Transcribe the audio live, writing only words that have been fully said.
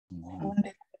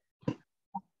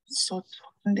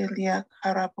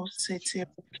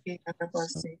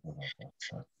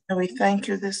We thank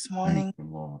you this morning.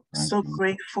 So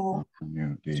grateful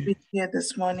to be here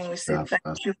this morning. We say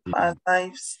thank you for our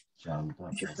lives.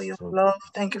 Thank you for your love.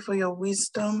 Thank you for your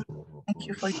wisdom. Thank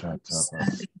you for your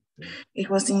understanding. It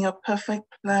was in your perfect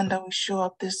plan that we show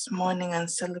up this morning and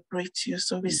celebrate you.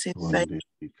 So we say thank you.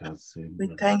 We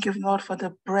thank you, Lord, for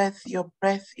the breath, your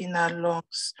breath in our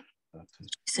lungs. We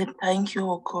say thank you,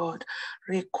 oh God.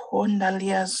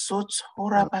 Rekondalia zot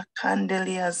horaba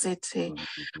kandelia zete.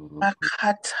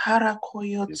 Makatara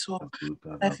koyoto.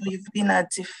 Therefore, you've been our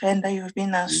defender, you've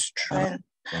been our strength.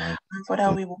 And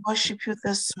Father, we worship you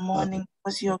this morning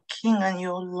because you're King and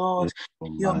you're Lord.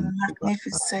 You're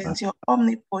magnificent, you're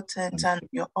omnipotent, and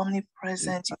you're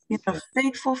omnipresent. You've been a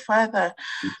faithful Father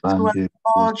throughout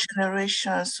all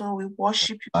generations. So we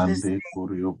worship you this day.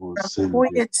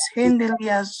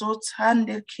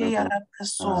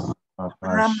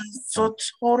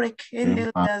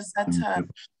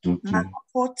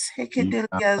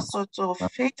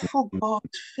 Faithful God,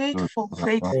 faithful,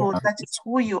 that is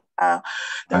who you are.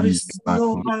 There is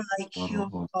no one like you,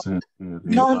 God.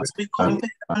 None to be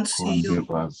compared unto you.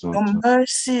 Your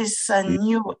mercies are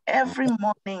new every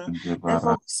morning.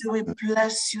 Therefore, we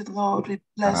bless you, Lord. We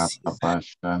bless you.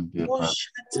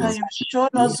 You've shown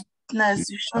us goodness,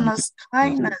 you've shown us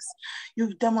kindness,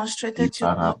 you've demonstrated your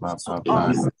love to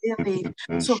us daily.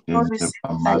 So, God, we say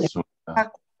thank you.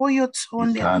 Thank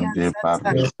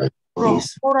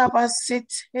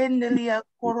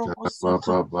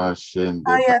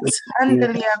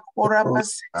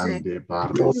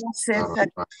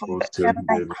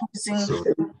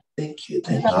you.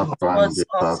 Towards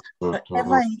us, your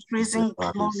ever increasing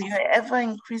glory, your ever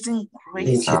increasing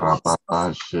grace.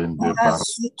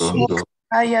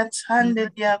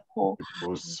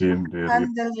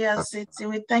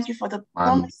 We thank you for the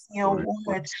promise in your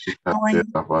word.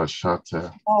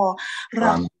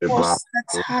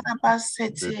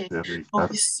 Will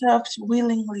be served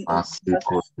willingly. We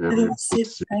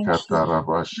say thank you.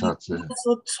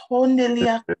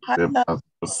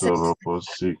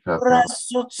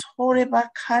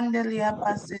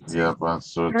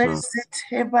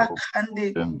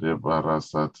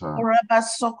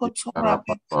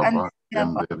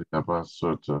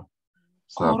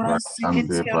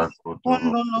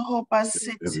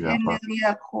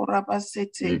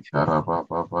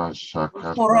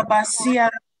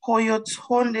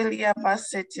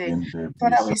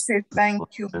 Father, we say thank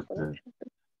you.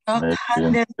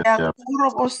 Kandelia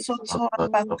kurobo sotora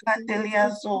bakandelia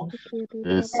zo.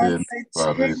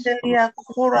 Rasetendelia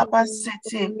kuraba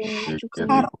sete.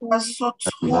 Karaba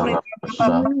sotori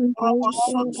baba kurobo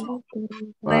soto.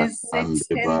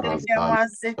 Resetendelia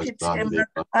mazekete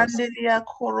makandelia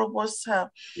kurobo sa.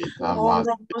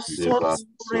 Kurobo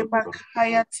sotori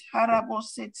bakaya tarabo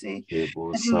sete.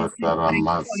 And we say thank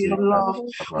you for your love.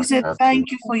 We say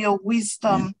thank you for your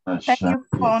wisdom. Thank you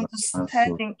for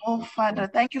understanding, oh Father.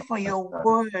 Thank you for your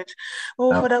word.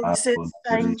 Oh Father, we say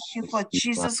thank you for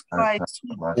Jesus Christ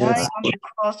who died on the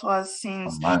cross for our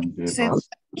sins. We say thank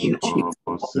you, Jesus,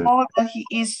 for all that he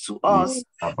is to us.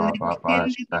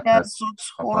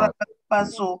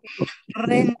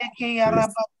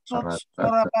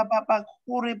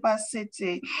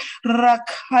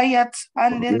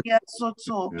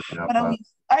 Father, we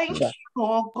thank you,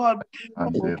 oh God, for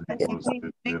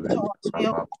victory. We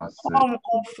have come,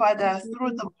 oh Father,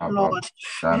 through the blood.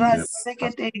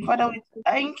 Father, we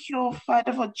thank you,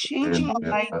 Father, for changing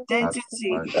our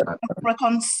identity,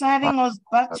 reconciling us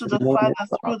back to the Father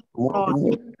through the blood.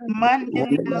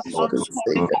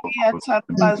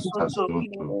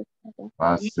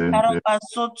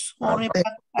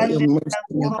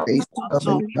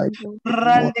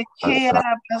 Rande kea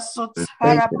rabasot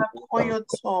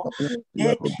harabakoyoto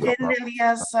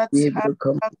ekendelia sata.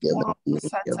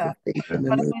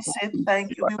 But we say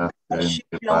thank you. We worship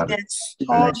you. We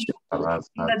extol you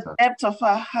in the depth of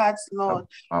our hearts, Lord.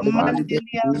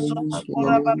 Mandelia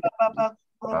zotora baba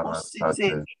kurobosite.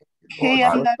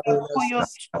 Keyanda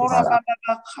koyotora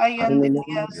baba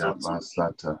kayandelia zoto.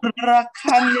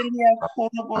 Rakandelia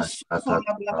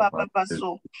korobosotora baba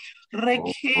so.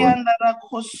 Rekeanda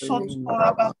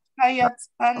rakosotora baba kayat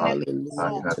andelia.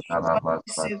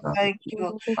 We say thank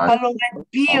you. Hallowed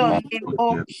be your name,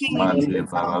 O King.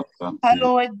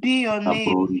 Hallowed be your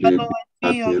name. Hallowed be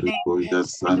your name.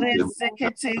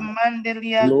 Resekete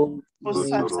mandelia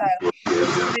kosata.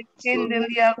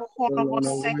 Rekendelia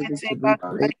korobosekete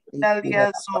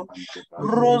bakaydalia zo.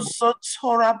 Roso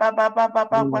tora baba baba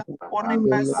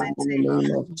koribasete.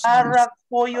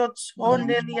 Arakoyo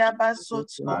tondelia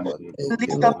basoto.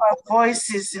 Lift up our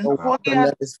voices in holy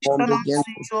formed unto against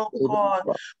you, us O will God.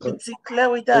 We prosper. declare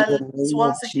with In our the lips name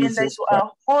of once again that Jesus you Christ are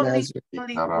of holy, Nazareth,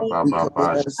 holy, we holy. commit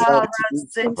ourselves to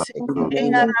you in the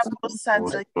name of Jesus.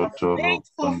 Sata, you are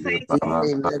faithful, Your faithful.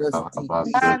 name, let us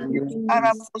decrease and And you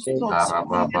increase today.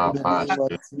 In the name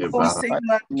of we Jesus say Christ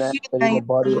you are of King Nazareth, in and the you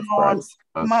body are of Lord. Christ.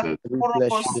 We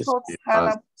bless you this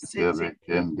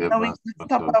That we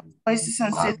lift up our voices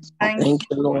and say thank Thank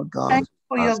you, you. Lord God. Thank you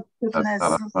for your goodness,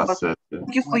 Lord.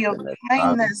 Thank you for My your goodness.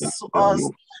 kindness to us.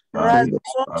 You.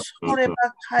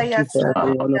 Thank you for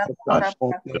everyone on the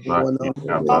platform, everyone on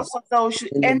the way. Also, that we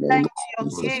should In the enter name into of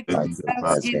your Jesus gates with Christ of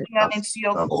thanksgiving Nazareth. and into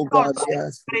your Oh God, courts we with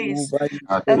ask you to move praise. by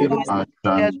your Therefore, spirit.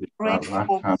 we are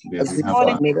grateful. As we This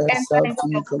morning we submit enter ourselves into to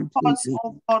you your courts, completely,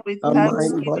 oh God, with our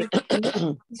mind, body,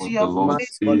 thanksgiving. Into your mind,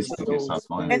 praise body, with soul,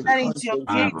 spirit, enter into your conscience,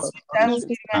 and gates with subconscious.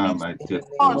 thanksgiving and into In your the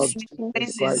name courts of with Jesus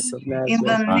praises Christ of in Nazareth.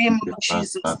 the name of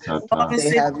Jesus. Lord, we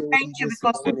Say, say have your way thank you this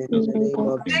because morning in the name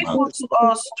of faithful Jesus to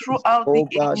Christ. us throughout the Oh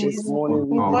God, this ages. morning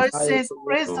we Your word desire says, to hear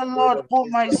praise the the word Lord, of oh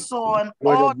my wisdom, soul, and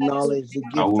word all of that is knowledge, the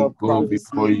within me. gift of prophecy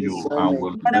and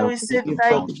discernment, Father, we the say gift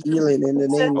thank of you. healing in We the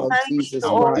say name of thank you, Jesus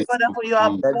oh Christ. Father, for your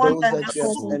That those abundant, that your you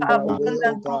have super sent our way,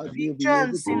 oh abundant God, will be able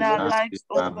provisions to in our minister lives,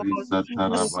 oh God. Your super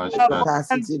the abundant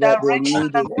capacity that they direction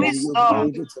needed, and and you'll be wisdom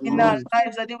able to in our lead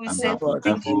lives. That we say us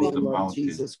thank in the you. name of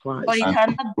Jesus For Christ. it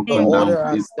cannot be, So oh order God,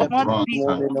 our it steps cannot this be,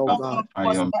 morning, oh oh God. God,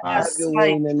 was by our Have your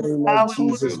way side. in the name of We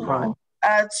would Jesus Christ.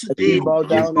 As today. we bow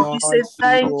down our We say hearts to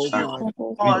you, thank oh you,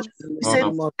 God. God. In We the say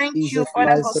name of thank you, Jesus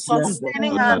Father, for Christ of Nazareth.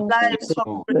 sustaining our lives,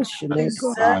 for Bless your name,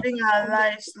 God. preserving our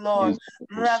lives, Lord.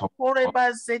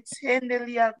 Rakoreba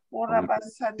zetendelia koraba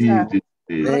sata.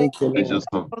 Thank you,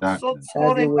 Lord.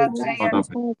 Have your way,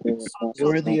 Jesus.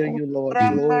 Worthy are you, Lord.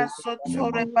 Rama Glory.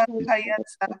 sotoreba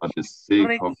kayata. Praise.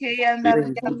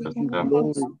 We give you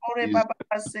glory.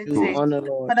 You honor,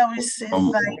 Lord. Father, we say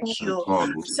thank you.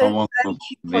 We say thank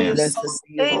you for you Blessed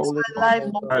be your sustained holy my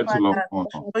name, life, oh oh God. Father.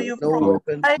 For you No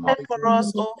weapon provided formed for against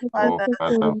us, oh Father.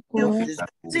 You've this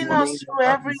in seen the us name of through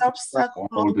every Jesus Christ. obstacle,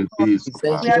 oh God. We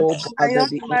thank We you, are oh God, that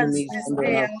the enemy triumphant is this under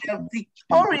day our and we are feet.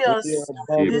 And we are victorious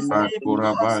above this and not day beneath.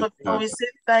 because of you. We say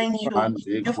thank you.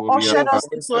 You've Go ushered us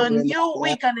first into and a we're not new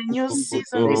week last and a in new Jesus'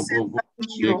 season. We name. say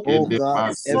thank you. Oh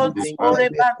God, everything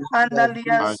that we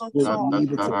have need of, you will Soto. be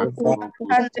able to provide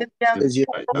Kandelia because you're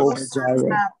Korobo Jehovah Santa.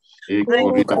 Jireh.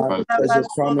 Oh God, because your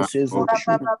promises are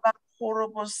true.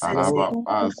 Korobo Sete. Oh,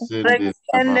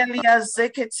 Rekendelia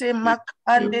Zekete so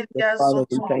Makandelia Father,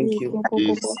 we Soto. thank you.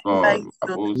 We say thank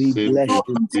you. We bless You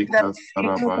you. indeed that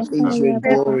faithful. Praise you and Say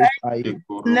glorify you.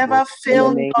 never In the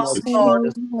failed name us, of Lord.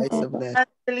 Jesus Christ of Nazareth.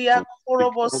 Kandelia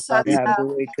Korobo Oh God, have Santa.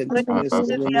 your way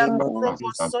continuously in the Rekendelia name of Korobo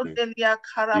Jesus. Sondelia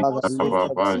Karabo Father, I lift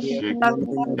Soto. up here in the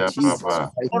name of Jesus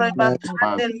Christ of Oreba Nazareth.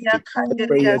 Kandelia I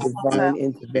pray Kandelia your Sata. divine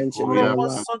intervention in our Korobo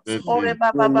life.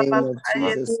 Sotoreba In the Baba name of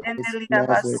Kayet Jesus Christ of Endelia Nazareth.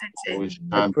 Basete.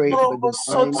 I pray for Korobo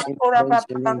divine Sotora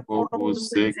intervention Baba in Korobo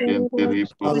Sete. We say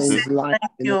Colin's life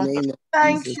thank in the you. name of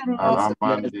Thank Jesus you, Lord. Christ of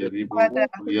Nazareth. Father,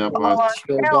 for I our bless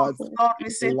you, oh health, God, Lord, we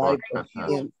for say the life thank of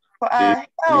you. him. For our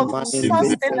health, Divine for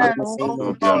intervention in the sustenance, oh name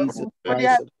of Lord, Jesus for the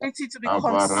Christ of Nazareth. ability to be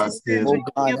consistent Oh with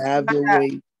you, God, have your Father,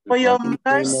 way for your in the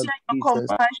name mercy of and your Jesus.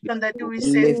 compassion that do we We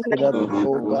say lift it thank up, you.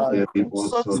 oh God,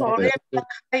 Sotoreba Nazareth.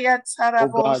 Kaya Oh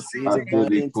Tarabo God, for your Sete.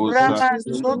 divine intervention Rama in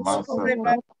the name of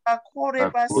Sotoreba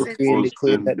Koreba decree and Sete.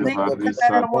 declare that no weapon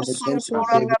Nikadarabo formed against us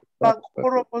shall Sotora be Baba prospered.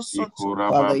 Korobo Soto.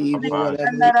 Father, even whatever the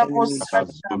Nikadarabo enemy is trying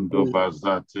Sata. to do,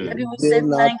 And it we say will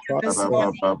not thank you this prosper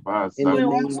morning. in the We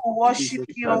want name to of worship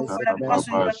Jesus you, Christ of Father, because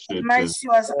we Nazareth. recognize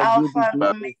you as God, you Alpha be and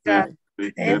Omega. glorified.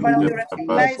 We Father, we lift you up,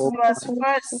 recognize oh you as God.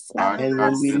 first and And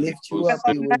when we last. lift you We up,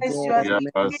 you will recognize draw you as all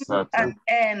men beginning and unto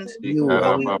end. you. So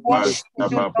And we we worship just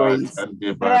give you, you Lord. praise.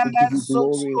 We Rama give you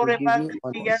glory. We give Sotoreba you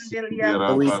honor. Yandelia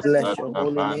And we bless Kosato. your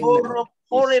holy name, Lord.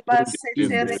 Orokoreba In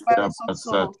Jesus' Setereba name.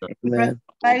 Soto. We Amen.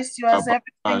 recognize you as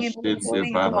everything in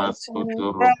between, Lord.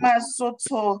 Rama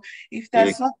Soto. If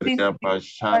there's not been for you,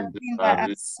 but been by our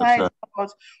side, Lord,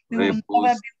 we will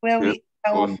never be where we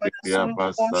are, oh Father. So we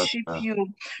worship you.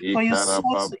 For you saw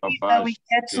to it that we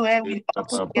get to where we ought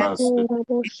to get to in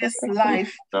this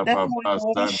life. Therefore, we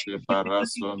worship you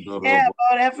because you care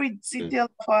about every detail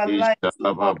of our lives,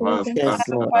 Lord. Yes,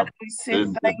 Lord. Father, we say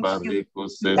thank you.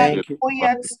 Thank you.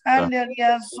 Makoya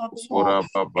Tandelia Soto.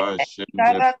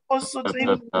 Garako Soto.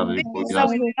 Even things that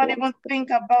we do not even think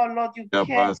about, Lord, you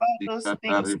care about those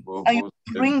things and you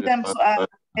bring them to our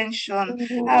attention.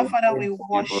 Our Father, we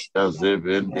worship you.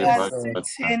 Yes, Lord.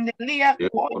 Tendelia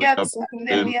Koya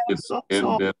Tandelia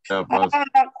Soto.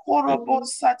 Ara Korobo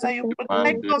Sata. You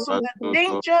protect us from the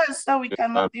dangers that we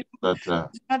cannot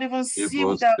even see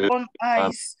with our own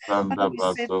eyes. Father, we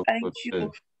say thank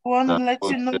you. We want to let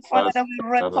you know, Father, that we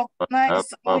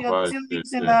recognize all your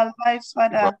dealings in our lives,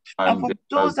 Father. And for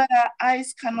those that our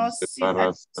eyes cannot see, let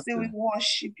us say we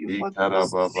worship you for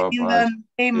those. In the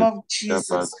name of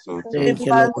Jesus. Thank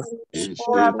you, Lord.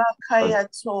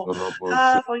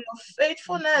 For your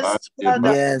faithfulness throughout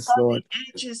the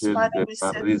ages, Father, we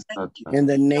say thank you. In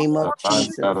the name of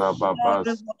Jesus. Lord,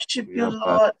 we worship you,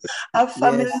 Lord. Our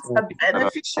families are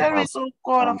beneficiaries, oh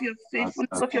God, of your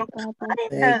faithfulness, of your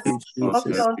kindness, of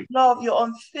your love, your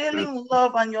unfailing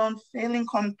love and your unfailing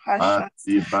compassion.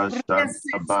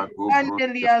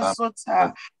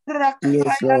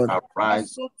 Yes, Lord. Thank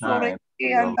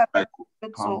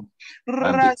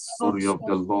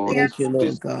you,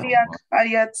 Lord God.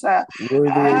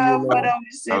 Father,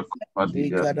 we say of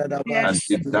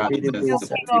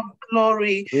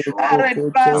glory.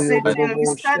 We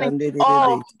stand in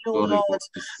awe of you, Lord.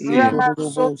 In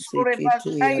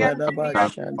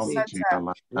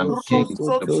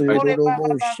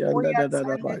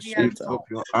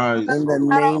the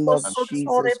name of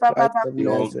Jesus Christ of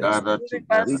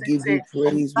Nazareth, we give you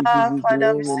praise, we give you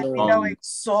Father, we glory, say, be Lord. thou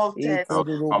exalted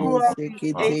throughout the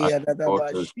ages.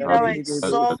 Be thou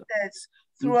exalted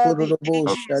throughout the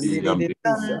ages. In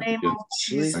the name of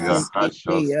Jesus. Amen.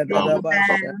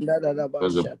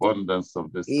 Because the abundance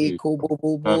of the sea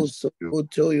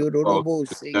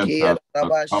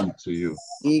come to you.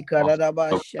 The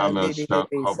camels shall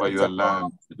cover your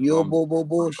land.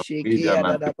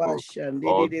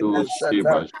 All those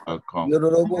shivers shall come.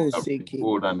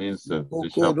 Gold and incense, they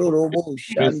shall praise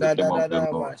the name of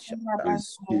the Lord.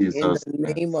 In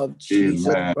the name of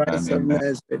Jesus Christ of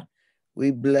Nazareth,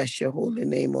 we bless your holy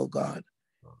name, O God.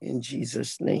 In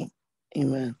Jesus' name.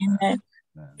 Amen. Amen.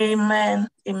 Amen.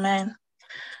 Amen.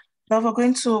 Now we're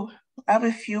going to have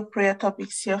a few prayer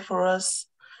topics here for us.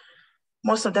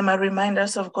 Most of them are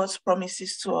reminders of God's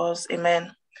promises to us.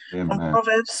 Amen. From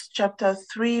Proverbs chapter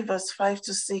 3, verse 5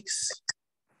 to 6.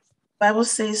 The Bible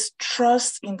says,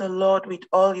 trust in the Lord with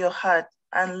all your heart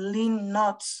and lean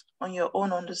not on your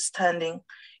own understanding.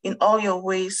 In all your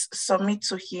ways, submit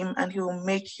to him and he will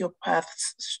make your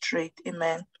paths straight.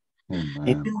 Amen.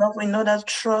 Beloved, we know that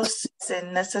trust is a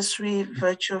necessary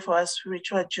virtue for our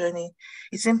spiritual journey.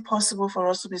 It's impossible for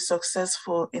us to be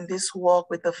successful in this walk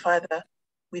with the Father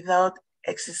without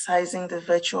exercising the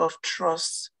virtue of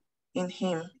trust in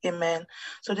him. Amen.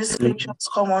 So these scriptures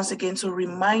come once again to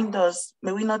remind us,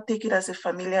 may we not take it as a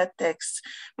familiar text,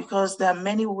 because there are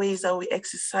many ways that we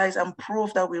exercise and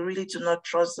prove that we really do not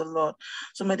trust the Lord.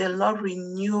 So may the Lord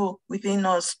renew within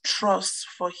us trust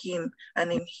for him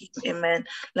and in him. Amen.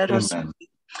 Let us pray.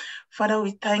 Father,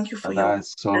 we thank you for your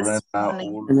surrender,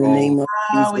 in the name of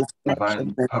Jesus Christ of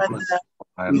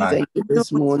we thank you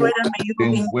this morning.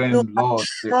 When, Lord,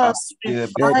 they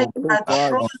appear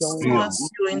trust towards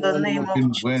you in the name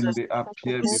of Jesus.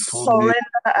 We surrender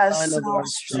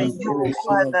ourselves to you,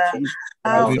 Father.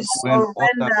 We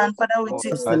surrender, and Father, we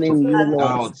take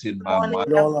doubts in my mind.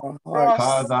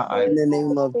 Father, in the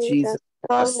name of Jesus.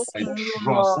 Trust in you,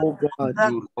 Lord. Oh God,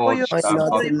 you, Lord,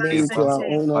 not to lean to our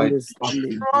own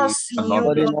understanding, trust in you,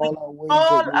 but in Lord, all our ways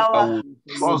that our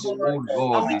trust, Lord.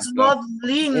 Lord, And we do not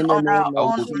lean in the on our name of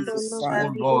own Jesus Christ.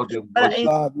 understanding, but in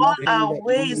all our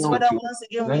ways, Father, once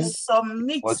again, we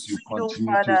submit to you,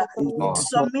 Father. We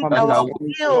submit our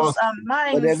wills, our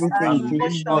minds, our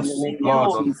emotions to you.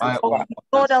 We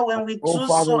know that when we do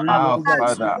so, our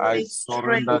paths will be made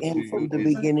straight. From the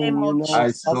beginning, name of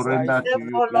Jesus. surrender to you.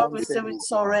 Therefore, Lord, we say we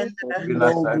surrender.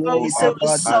 Lord, We say we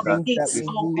submit,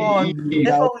 oh God.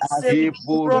 Therefore, we say we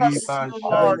trust you,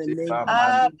 Lord. In the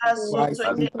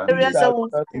areas that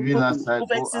we've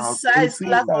exercised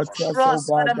lack of trust,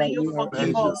 Father, may you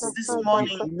forgive us this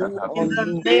morning. In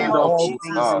the name of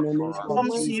Jesus, come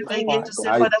to you again to say,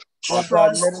 Father, we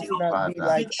trust you.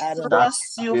 We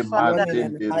trust you, Father.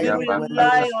 We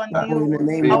rely on you.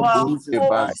 Our hope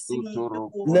is in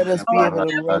you. Let us be able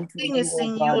to run to Everything you, is oh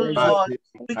in God, you, Lord.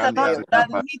 We cannot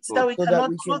admit that we cannot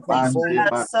do things by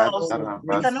ourselves.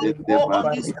 We cannot go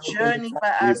on this journey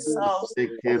by ourselves.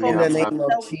 in the name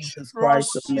of Jesus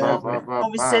Christ of Trust you. Nazareth.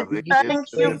 And we say, We give thank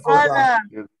you, praise, oh God. Father.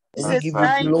 We And say, we give you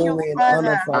thank you, glory and Father,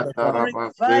 honor, Father for God,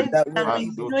 reviving that and we're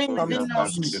able to renewing come within to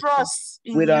us you trust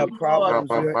in with you, our Lord. problems.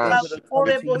 We're able to come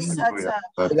to you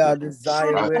with our desire.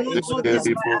 We We're cannot able do to this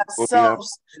come by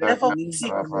ourselves. to our Therefore, needs we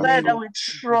in the declare name that of we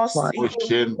Jesus trust Christ. in you,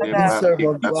 We Father. serve a We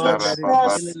God that is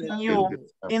trust willing in and you able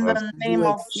in the to name do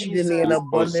of Jesus. exceedingly and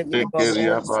abundantly In above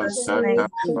all Jesus' name.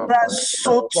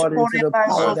 according to the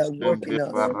power that work in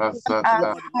us. Our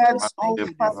Lord, hearts, thank oh you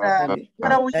this Father. morning.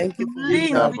 Father, we Thank you for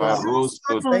being lean, our we God. choose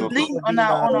not to lean on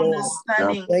our own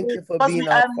understanding. Thank you for Because being we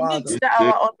our admit Father. that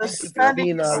our Thank you for understanding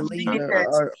being is our leader,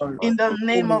 limited. In the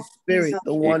name Holy of Spirit, Jesus,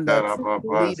 the one that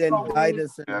lead and guide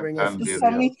us and bring us we into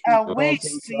submit the our all ways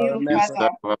things to to our you,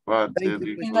 remembrance. Father. Thank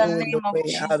you for In the showing the name of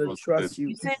way how to Jesus, trust you.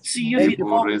 we say to you Thank be you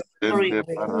all for glory and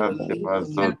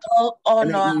all and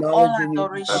honor and all acknowledging you,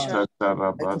 adoration. And so,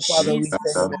 Father, we say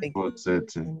Jesus' thank you.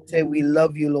 Say we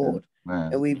love you, Lord,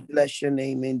 and we bless your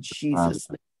name in Jesus'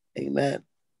 name. Amen.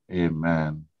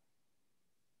 Amen.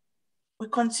 We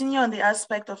continue on the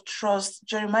aspect of trust.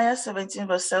 Jeremiah 17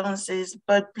 verse 7 says,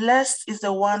 "But blessed is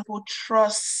the one who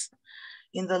trusts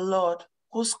in the Lord,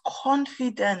 whose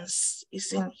confidence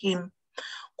is in him."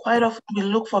 Quite often we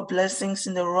look for blessings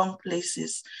in the wrong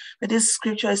places. But this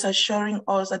scripture is assuring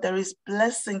us that there is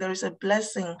a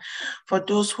blessing for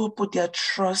those who put their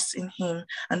trust in him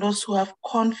and those who have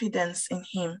confidence in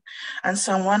him. And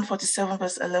Psalm 147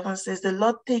 verse 11 says, "The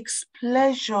Lord takes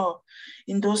pleasure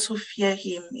in those who fear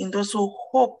him, in those who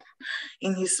hope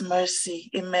in his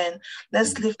mercy." Amen.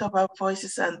 Let's lift up our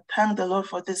voices and thank the Lord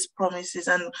for these promises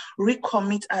and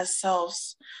recommit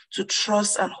ourselves to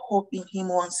trust and hope in him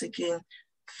once again,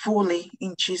 fully,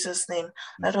 in Jesus' name.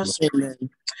 Let us pray.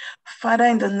 Father,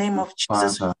 in the name of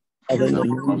Jesus, Father, your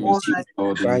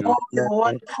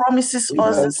word promises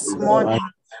us this morning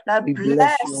that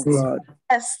blessed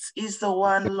is the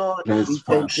one, Lord, we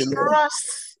thank you, Lord,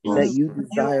 that you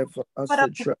desire for us Father,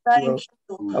 to trust thank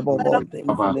you above all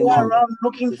things. Go around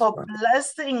looking for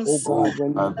blessings God,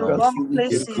 when we in the trust wrong you, we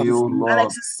places can come and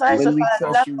exercise when of we our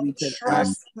trust lack you, of we can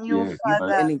trust in you,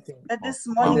 Father. anything. That this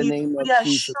In morning the you name of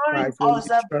Jesus reassuring Christ, when us we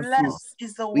that trust you, blessed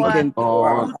is the we one can pour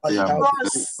our who hearts out to you.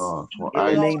 trusts In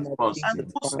the you, name of Lord, and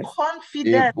Jesus whose Christ.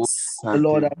 confidence. The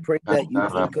Lord, I pray that you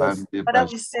take us Father,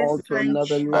 we say all to thank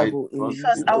another you. level in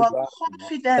Because you, our God, that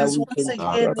confidence we once can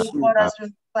again, trust oh you God, has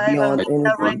been beyond anything,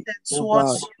 directed God,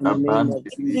 towards in the you. name of We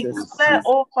Jesus declare, Christ,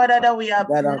 oh Father, that we are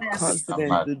that our blessed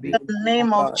confidence would be in in the you,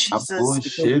 name of God. Jesus.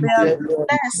 Because you We are said, Lord,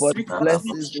 blessed but because blessed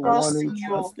we is the one trust who in you.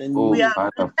 trusts in We you.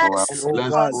 are And blessed oh God,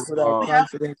 because put our we have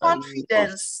confidence in you.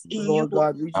 confidence in you. Lord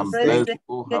God, we just thank you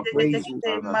and praise you.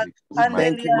 We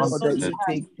thank you, Lord, that you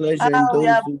take pleasure in We those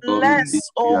are who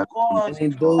blessed, oh God, and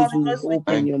in those who because hope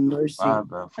in your mercy.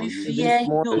 we So this fear you,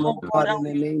 morning, oh oh God, God, and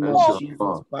in the we name of hope Jesus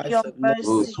your Christ of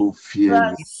mercy.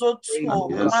 Nazareth, praise, oh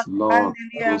God.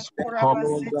 Thank you,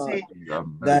 Lord God,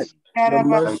 that your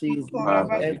mercy is new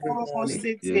every morning.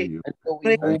 And so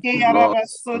we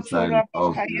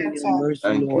hope in your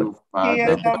mercy, Lord.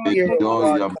 Let the fear of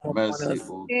God come upon us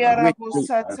richly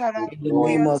in the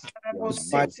name of Jesus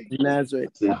Christ of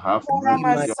Nazareth. We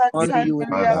might honor you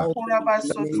in all things in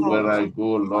the name of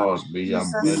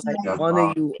Jesus Christ. We might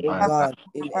honor you, O God,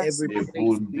 in every place where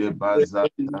we be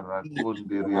in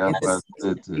the name of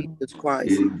Jesus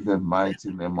Christ. In the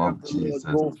mighty name Of of the Lord,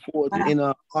 Jesus. go forth in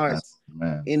our hearts.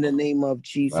 Amen. In the name of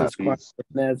Jesus Christ of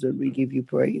Nazareth, we give you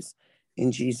praise.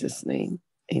 In Jesus' name,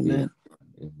 amen.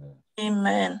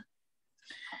 Amen.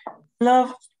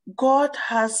 Love, God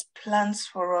has plans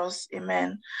for us,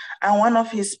 amen. And one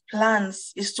of his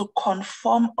plans is to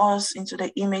conform us into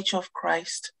the image of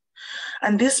Christ.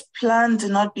 And this plan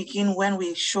did not begin when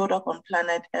we showed up on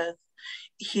planet Earth.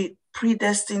 He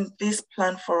predestined this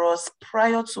plan for us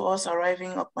prior to us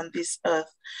arriving upon this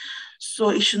earth. So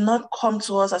it should not come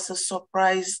to us as a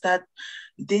surprise that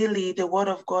daily the word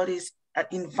of God is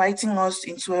inviting us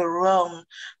into a realm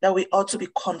that we ought to be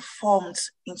conformed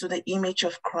into the image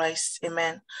of Christ.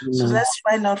 Amen. So let's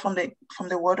find out from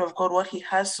the word of God what he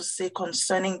has to say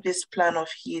concerning this plan of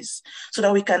his, so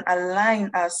that we can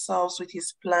align ourselves with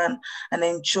his plan and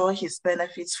enjoy his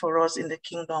benefits for us in the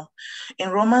kingdom.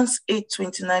 In Romans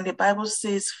 8:29, the Bible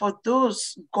says, "For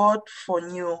those God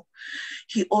foreknew,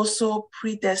 he also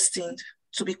predestined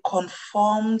to be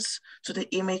conformed to the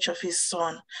image of his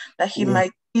son, that he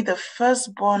might be the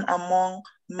firstborn among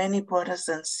many brothers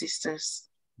and sisters."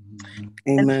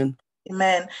 Amen.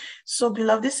 Amen. So,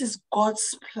 beloved, this is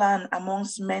God's plan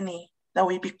amongst many, that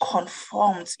we be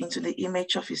conformed into the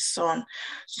image of his son.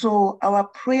 So our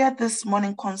prayer this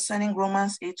morning concerning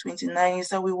Romans 8:29 is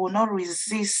that we will not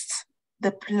resist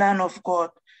the plan of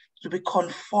God to be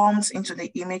conformed into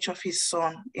the image of his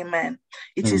son. Amen.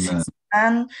 It is his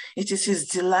plan, it is his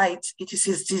delight, it is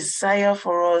his desire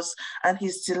for us, and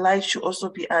his delight should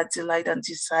also be our delight and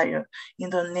desire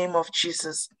in the name of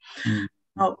Jesus.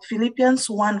 Now, Philippians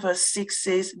 1 verse 6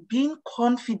 says, "Being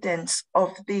confident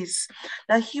of this,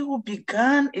 that he who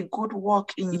began a good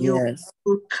work in you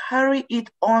will carry it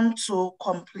on to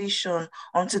completion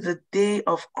until the day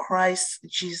of Christ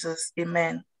Jesus."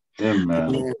 Amen.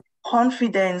 Amen.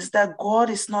 confidence that God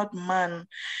is not man.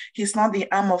 He's not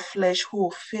the arm of flesh who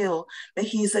will fail, but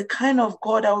he is a kind of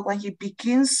God that when he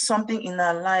begins something in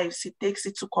our lives, he takes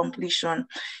it to completion.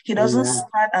 He doesn't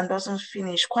start and doesn't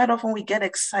finish. Quite often we get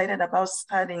excited about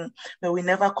starting, but we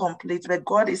never complete. But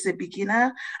God is a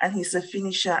beginner and he's a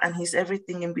finisher and he's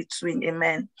everything in between.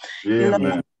 Amen.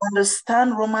 Beloved,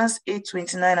 understand Romans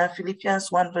 8:29 and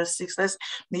Philippians 1 verse 6.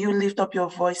 May you lift up your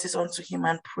voices unto him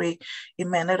and pray.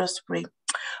 Amen. Let us pray.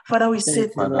 Father, we say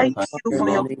thank you for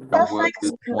your perfect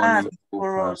plan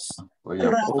for us.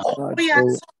 Your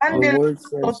word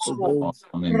says for those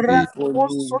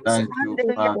Thank you,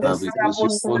 Father, because you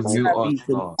knew us,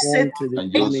 Lord,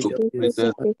 and you also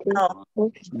predestined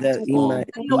that he might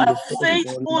you are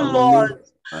faithful, Lord,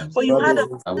 for you had a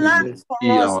plan for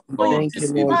us. For you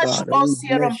dispatched us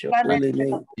here on planet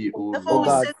Earth. Therefore, we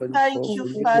say thank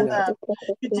you, Father.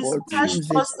 You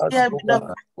dispatched us here with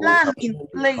a plan in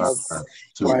place.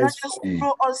 You did not just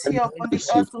throw us here upon the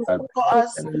earth to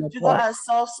figure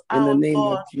ourselves out,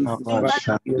 Lord. You had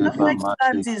a perfect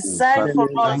plan designed for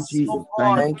us, oh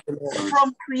God,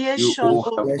 from creation, oh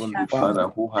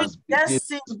God. Who has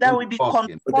Destined that we be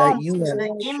conformed to the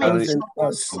image of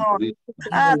your Son.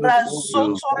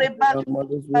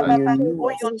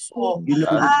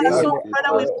 So,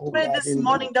 Father, we pray this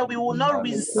morning that we will not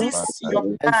resist your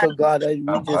plan. And so, God,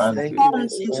 we just thank you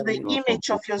Into the image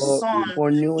of your Son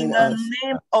in the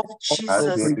name of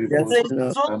Jesus. to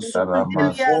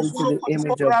the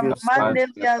image of your Son. In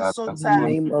the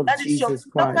name of Jesus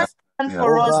Christ.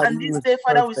 For us, and this day,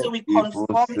 Father, we say we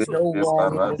conform to no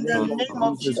wrong in the name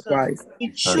of Jesus Christ. We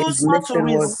choose not to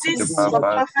resist your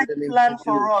perfect plan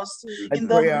for us in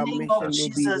the name of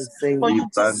Jesus. For you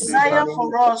desire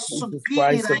for us to be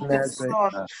like your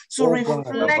Son, to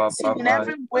reflect him in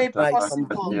every way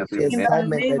possible in the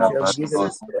name of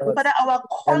Jesus. Father, our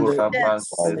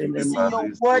confidence is in your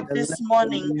word this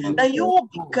morning that you will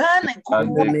begin a good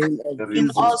work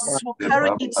in us, will carry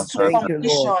it to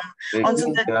completion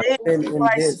until the day of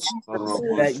Christ Jesus.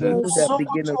 That you that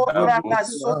begin a good work in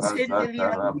us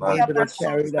will be able to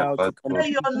carry it out to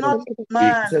completion. You're not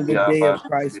man. Until the day of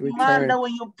Christ's return. That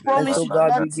when you promise, so, you God,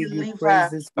 not we give you deliver. praise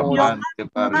this morning. You're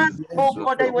not man, oh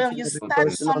God, that when you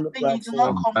start something, you do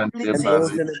not complete it.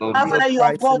 Father, you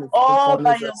are God all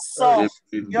by yourself.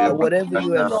 You're whatever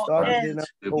you have your started end, in us,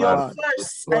 your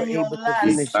first and your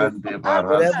last.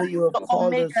 Whatever you have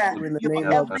called us to in the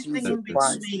name of everything Jesus in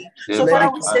Christ. between. So,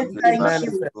 Father, we say thank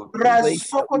you.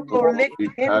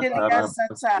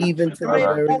 Even to the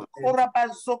very end.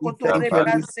 We thank you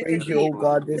and we praise you, oh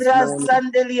God, this morning.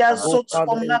 Oh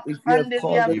Father, if you have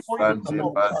called us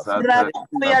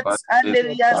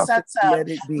let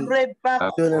it be.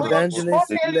 To an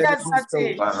evangelist, let it be so.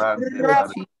 To a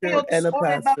teacher and a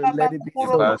pastor, let it be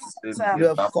so. You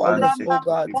have called us, oh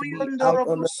God, to be out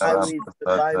on the highways, the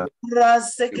byways,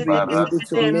 to be able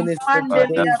to minister to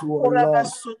those who are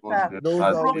lost, those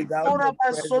who are without your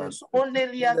presence, in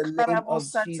the name of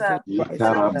Jesus Christ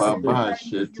of Nazareth.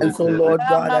 And so, Lord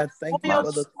God, I thank you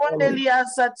for the calling.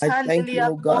 I thank you,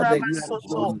 oh God, that you have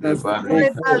chosen us to go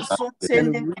forth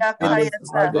and reap in this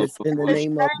harvest in the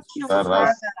name of Jesus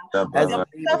Christ as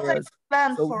laborers.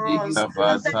 So we give you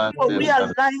praise.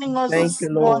 Realigning us Thank this you,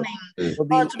 Lord, morning for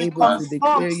being able to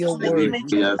declare your word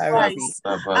with clarity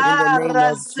in the name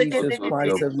of Jesus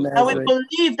Christ of And we Nazareth.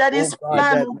 believe that this God,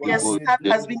 plan that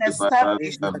has been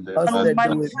established not us and will that do it, but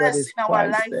manifest it's in our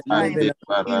Christ that live in us.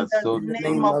 lifetime in the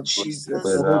name of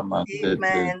Jesus.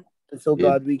 Amen. And so,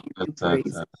 God, we give you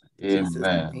praise.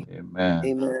 Amen.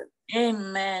 Amen.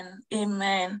 Amen.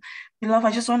 Amen. Beloved,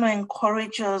 I just want to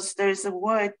encourage us. There's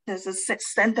a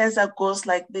sentence that goes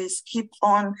like this: keep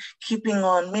on keeping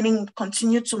on, meaning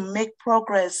continue to make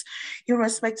progress,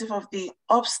 irrespective of the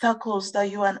obstacles that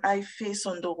you and I face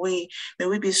on the way. May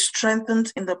we be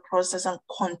strengthened in the process and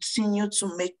continue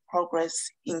to make progress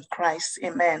in Christ.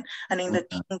 Amen. And in the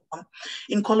kingdom.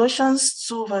 In Colossians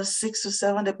 2, verse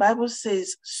 6-7, the Bible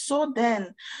says, so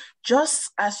then,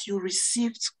 just as you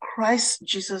received Christ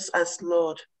Jesus as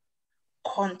Lord,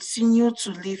 continue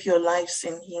to live your lives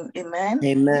in him. Amen.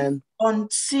 Amen.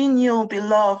 Continue,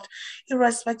 beloved,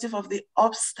 irrespective of the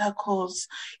obstacles,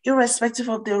 irrespective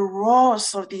of the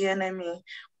roars of the enemy.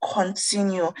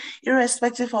 Continue,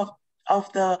 irrespective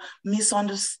of the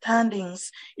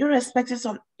misunderstandings, irrespective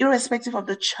of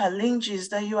the challenges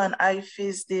that you and I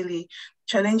face daily.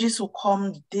 Challenges will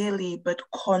come daily, but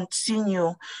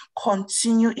continue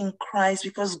in Christ,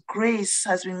 because grace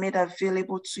has been made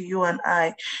available to you and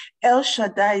I. El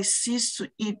Shaddai sees to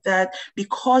it that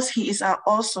because he is our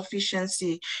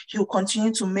all-sufficiency, he will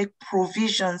continue to make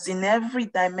provisions in every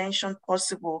dimension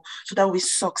possible so that we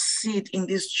succeed in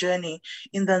this journey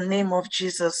in the name of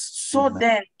Jesus. So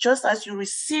then, just as you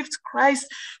received Christ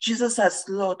Jesus as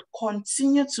Lord,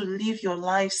 continue to live your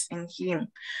lives in him.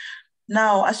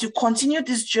 Now, as you continue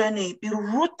this journey, be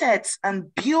rooted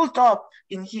and built up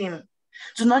in him.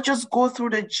 Do not just go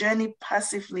through the journey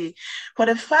passively. For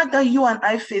the fact that you and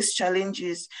I face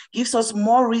challenges gives us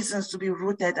more reasons to be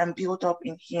rooted and built up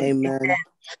in him. Amen. Amen.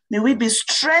 May we be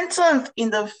strengthened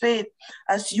in the faith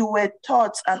as you were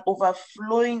taught and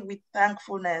overflowing with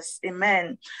thankfulness.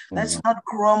 Amen. Let's not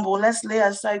grumble. Let's lay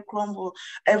aside grumble,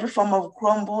 every form of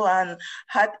grumble and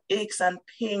heartaches and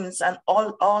pains and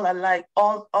all alike,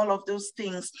 all of those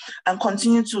things, and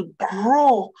continue to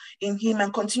grow in him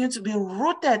and continue to be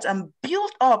rooted and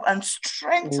built up and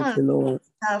strengthened.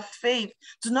 Our faith.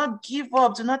 Do not give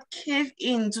up. Do not cave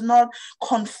in. Do not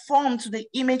conform to the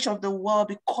image of the world.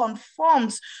 Be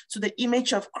conformed to the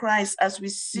image of Christ as we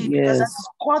see, because that's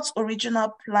God's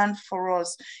original plan for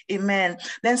us. Amen.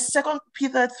 Then 2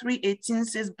 Peter 3:18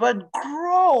 says, but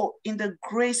grow in the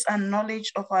grace and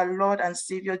knowledge of our Lord and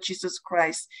Savior Jesus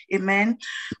Christ. Amen.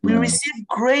 We receive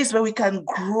grace where we can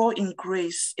grow in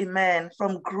grace. Amen.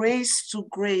 From grace to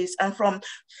grace, and from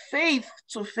faith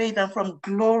to faith, and from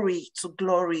glory to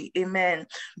glory. Amen.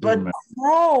 But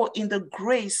grow in the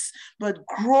grace, but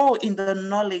grow in the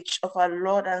knowledge of our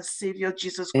Lord and Savior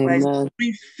Jesus Christ. Amen.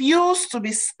 Refuse to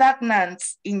be stagnant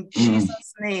in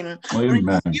Jesus' name.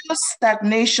 Refuse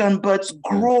stagnation, but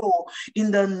grow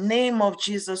in the name of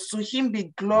Jesus. To him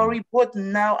be glory both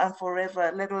now and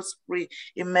forever. Let us pray.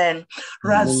 Amen.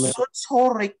 Father,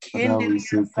 we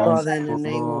say thank Father, in the you,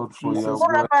 name of Lord, for Jesus, your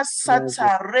word.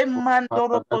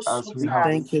 we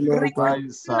thank you, Lord God.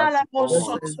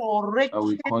 That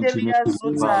we continue to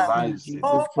live our lives. Jesus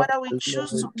Father, we Christ, choose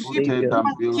to Lord and keep Rooted Savior.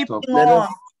 and built up, keeping Let us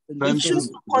on. We choose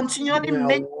to continually continue our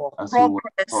make walk as you were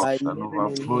progress taught by and living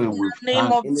in overflowing Him. with in the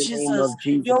name thanks. of In the name Jesus. of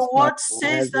Jesus Your Christ word of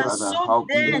says that Nazareth. Father, so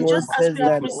help me Your then, word just as says we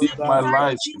have that, oh live received my God, Christ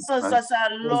life in Jesus Christ. as our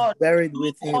was Lord, buried we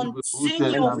with Him Rooted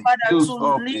continue, and and be Father, built to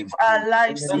up live in our faith, in the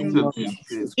lives in name settled of you. in faith,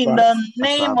 Jesus In the Christ.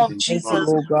 as name I've of been Thank you, taught, Jesus.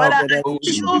 oh God, Father, that I as we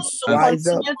flowing with choose to thanks, rise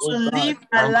up, continue oh to God, live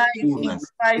my life in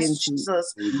thankfulness Christ into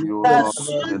Jesus. with new you, Lord,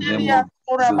 in the name Rasundelia of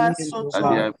another Jesus. being, oh Daddy,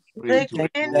 korabasoto. God. I pray to Thank you that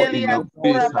grow it's in Rekendelia the not by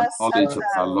grace and might, knowledge Lord of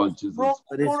korabasata. our God, Lord Jesus.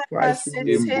 but it's Christ in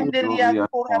Give us. him Who Rokorabasetendelia glory and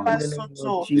honor. in the name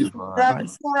of korabasoto. Jesus Favor and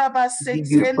Christ. We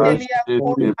give you praise Rakorabasetendelia and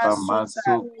honor.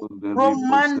 korabasota. Ribashete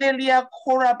Romandelia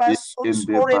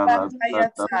Yekende korabasotore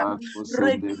barasata bakayata. bako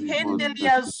senderi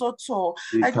Rekendelia bosete. zoto.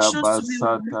 I choose to be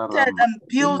Ikabasata rooted rama and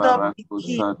build up in barako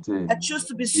Him. sate. I choose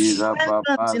to be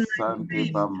strengthened Irababa in my sande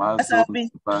faith as bamazo I've been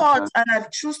taught, bata. and I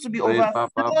choose to be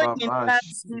overflowing in Rebaba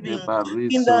shinde thanksgiving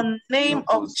in bariso the name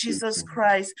of Jesus bosete.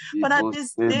 Christ. Father,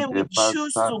 this day Ibosende we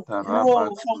choose to basata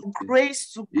grow from rabasote.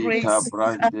 grace to grace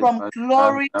and Ikabrande from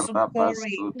glory bashanta to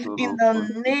glory rabasoto in the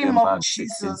rokote name of manteke.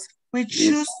 Jesus. We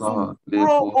choose to Iso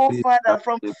grow, oh leborita Father,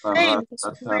 from de faith to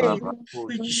barasa faith.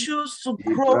 We tarabakote. choose to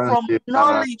grow from Ibrande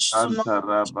knowledge to knowledge. barasanta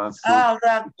rabasoto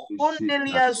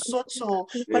Rakondelia kushikata. Soto.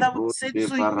 Father, we say Ebonde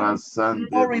to you, barasande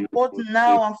glory both riobose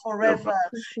now and forever.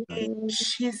 rabasata. In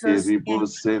Jesus' name.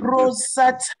 Eribosende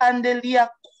Rosatandelia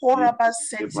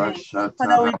ibonde Korabasete. bashata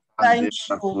Father, we thank rabande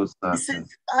you. We say bakosata.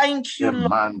 thank you,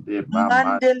 Lord. Emande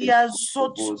bamande Mandelia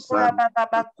Zoto kobosanda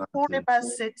Rabababa bakosate.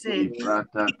 Korebasete.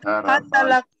 Ibrata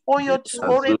Kandala karabashinde Koyo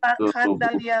Toreba azoto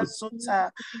Kandalia robokote.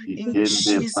 Zota. In Ikende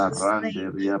Jesus' barande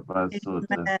name.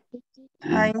 riabasota. Amen.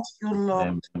 In Thank you, Jesus' Lord.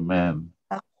 name, amen.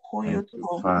 Thank you,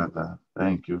 Akoyoto. Father.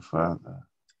 Thank you, Father.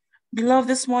 Beloved,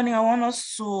 this morning I want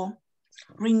us to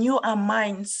renew our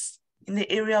minds in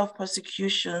the area of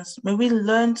persecutions. May we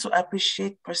learn to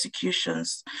appreciate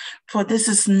persecutions, for this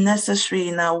is necessary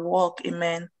in our walk.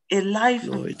 Amen. A life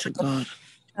Glory to God.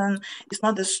 is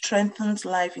not the strengthened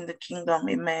life in the kingdom.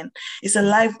 Amen. It's a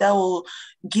life that will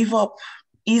give up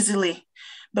easily.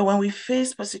 But when we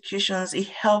face persecutions, it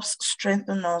helps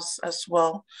strengthen us as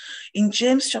well. In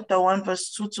James chapter 1,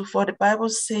 verse 2 to 4, the Bible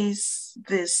says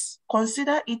this: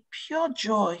 consider it pure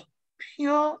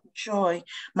joy,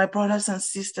 my brothers and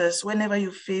sisters, whenever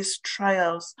you face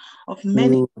trials of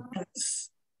many kinds.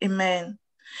 Amen.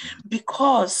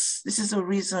 Because this is a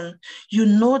reason, you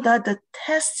know that the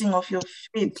testing of your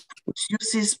faith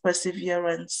produces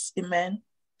perseverance. Amen.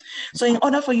 So in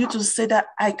order for you to say that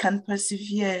I can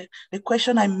persevere, the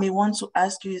question I may want to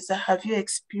ask you is that, have you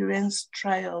experienced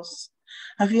trials?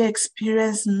 Have you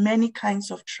experienced many kinds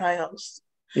of trials?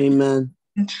 Amen.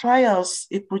 In trials,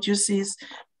 it produces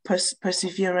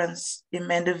perseverance.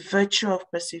 Amen. The virtue of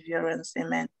perseverance.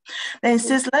 Amen. Then it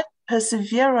says, let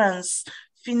perseverance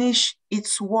finish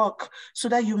its work so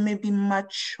that you may be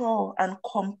mature and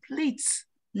complete,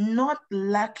 not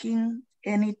lacking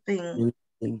anything.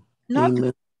 Not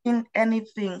lacking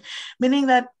anything. Meaning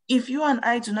that if you and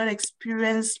I do not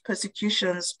experience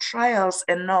persecutions, trials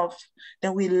enough,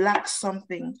 then we lack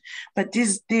something. But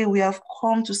this day we have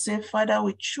come to say, Father,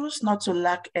 we choose not to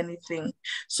lack anything.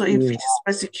 So if it is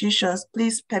persecutions,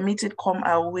 please permit it come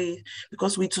our way,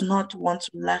 because we do not want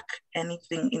to lack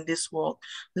anything in this world.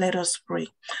 Let us pray.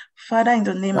 Father, in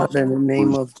the name of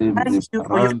Jesus, thank you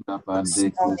for your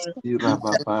this morning.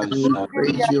 we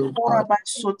praise you, God.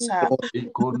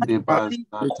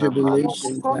 The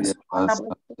tribulations that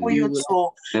you will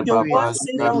Your word experience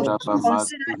in the name of says, Jesus.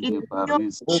 consider it pure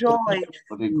Oh, joy.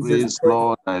 For the grace,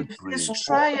 Lord, I pray These that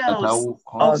I trials will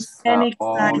of consider many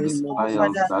all in the the kinds, name of oh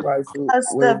trials Jesus Father, that Christ,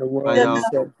 as where the the word trials is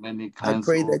said. of many I kinds,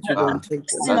 pray oh that you don't God, take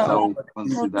them blessing that of I away, will but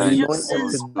you consider it anoint all,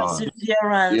 us produces Lord. afresh.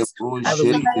 perseverance. And Father,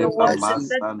 we Ebroshende Father, pray your word that says, you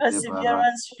let bamasante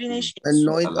perseverance barate. finish its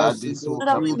anoint work, us to Alade go so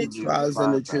that we through may the sukabunde trials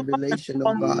and the Father. tribulation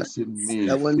of God, Increase in complete, me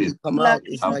that when we faith. come out,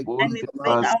 it's lacking like Abunde anything.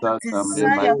 Our basata me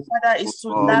my desire, oh, Father, oh is to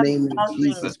in the God, lack name of nothing.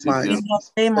 Jesus In Christ. the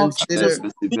perseverance. name of And let Jesus, Consider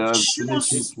we perseverance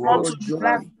finish choose its not work pure to so that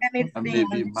lack joy I anything may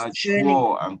on be this journey.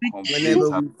 mature and We complete whenever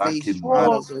and we choose, face lacking oh,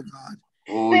 trials, nothing. oh God.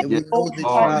 Oh faith, And yes, we know oh the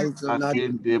Lord. Father, trials are not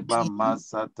Akende ba easy,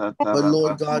 masata but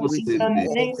Lord God, tarabato we in the say sende.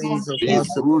 all name of things are Jesus.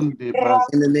 possible Librunde bas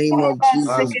in the name of Jesus.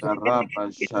 randa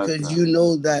raba Because shata. you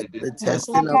know that May the the test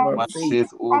testing of of our my faith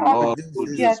faith, oh Lord, produces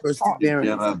produce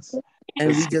perseverance. perseverance. And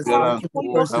we just thank Perseverance you for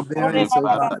will help me, perseverance, oh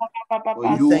Father. God. For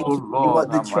We you, thank O you for Lord,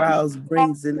 what the are my trials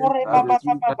brings in the name that of is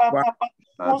Jesus Christ.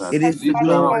 that It is to lifter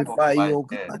up of glorify my you, oh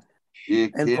head. God,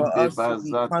 and for Ekende us to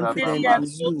be bazata confident in you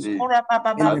bamasute.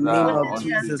 in the name Father, of unto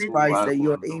Jesus you Christ, I that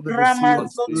you're will look. able to see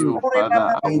us Unto through. you,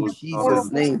 Father, I In will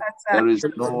Jesus' surrender. name, There is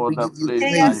Lord, no we other give you place I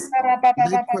praise. know.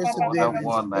 Let No other perseverance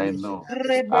one I finish, and know.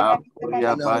 that which perfect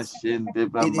Apoya in us. bashende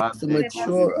It is to bamande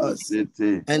mature us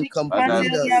kuribusete. and Father, I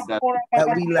complete pray us, that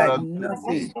that we lack perseverance nothing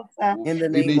today will in the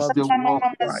name finish of the Jesus work,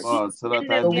 of Christ. God, so that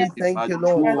I So may we be thank you,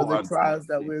 Lord, for mature the and trials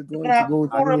that complete we're going to and go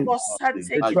through, lacking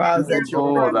nothing. the trials Mature, that your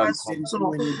Lord, people and have been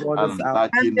through complete and you brought us and out.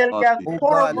 lacking nothing. Oh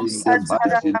God, and In we the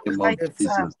consider mighty all name the of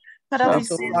gifts. Jesus. Father, we And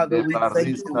so, say Father, Shabunde we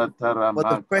thank you barista for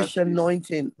the fresh taramakate.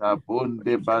 anointing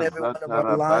Shabunde each and every one of our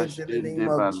bazatara lives in the bashende name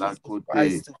of Jesus balakote.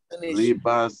 Christ to finish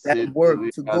Riba that sete work,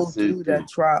 to riba go through sete. that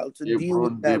trial, to deal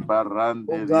with Ebronde that, barande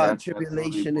oh God, riakatori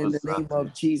tribulation in the name bosate.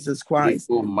 of Jesus Christ.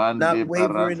 Iko mande Not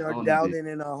wavering or barazonde. doubting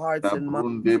in our hearts and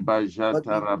Shabrunde minds, but be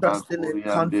bajatara trusting and bakuriande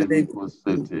confident riko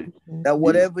in you sete. that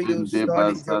whatever you Ikende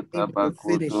started, you're basata able to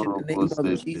finish bakoto in the name of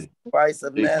Jesus robosete. Christ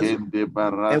of Nazareth. Ekende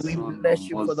And we barasono bless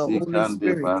you for the Holy mozikande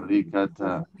Spirit barikata.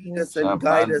 to lead us and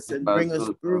guide Shabande us and bring us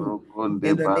bazoto through rokonde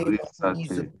in the name of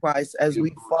Jesus barisate. Christ as we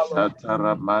Ibro follow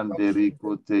shatara mande instructions and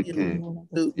riko yield teke.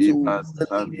 to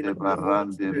the leading Ibasande of the Holy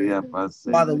barande Spirit. ria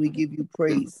Father, basete. we give you We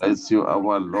praise. bless you,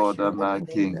 our Bless Lord your and our holy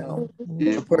name King. now for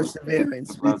Ibro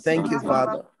perseverance. We thank you, basate.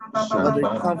 Father, for the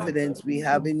Shabande. confidence we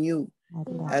have in you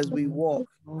as we walk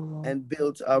and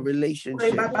build our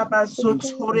relationship. Baba In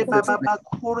Zotore Jesus' Baba name,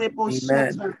 Bakore amen.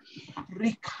 Bosata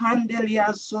Rikandelia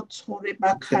Zotore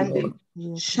Thank you, Bakande Lord.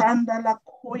 Shandala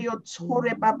Koyo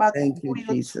Tore Baba Thank you, Koyo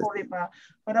Jesus. Tore Ba.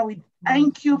 Father, we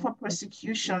thank you for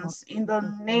persecutions in the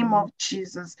name of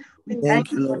Jesus. We thank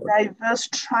Thank you you, for Lord. diverse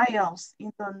trials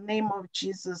in the name of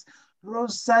Jesus.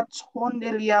 Rosa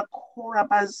Tondelia Kora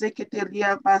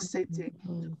Bazeketelia Basete.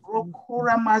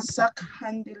 Rokora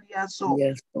Mazakandelia Zo.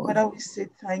 Yes, Lord. Father, we say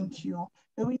thank you.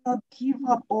 May we not give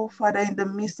up, oh Father, in the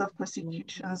midst of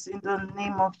persecutions, in the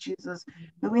name of Jesus.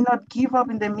 May we not give up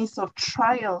in the midst of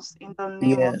trials, in the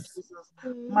name of Yes. Jesus.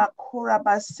 Makora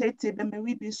basete, may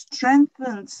we be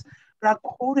strengthened.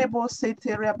 Rakorebo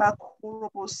sete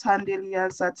rebakorobo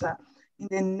sandelia zata. In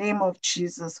the name of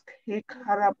Jesus.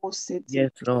 Kekarabo sete.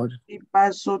 Yes, Lord.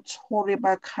 Ibazo tore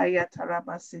bakaya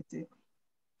tarabasete.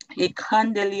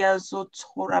 Ikandelia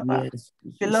zotoraba. Yes.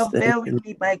 Just Beloved, thank bear with you.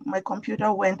 me. My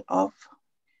computer went off.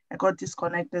 I got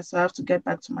disconnected, so I have to get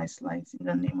back to my slides in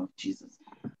the name of Jesus.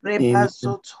 Amen.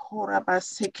 Rebazotoraba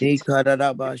sekete.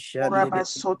 Ekararaba Oraba shandede.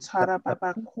 sotara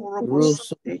baba korobo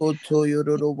Rosso sote. koto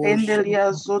yororobo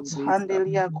Endelia shandede.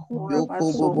 zotandelia Yoko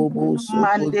korabazo. bobo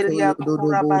sokoto Mandelia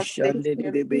yororobo korabazete.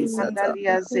 shandede besata.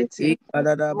 Andalia zete.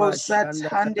 Ekararaba Rosa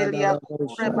tandelia shandadadadabo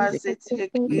shande.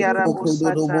 korebazete Yoko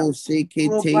kiarabosata. dorobo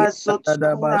sekete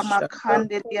yararaba Robazotora shanda.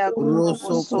 makandelia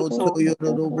Rosso koto korobosoto.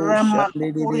 yororobo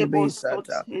shandede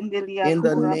besata. Ramakorebosotendelia In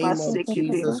the name of korabasekete.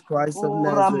 Jesus Christ of O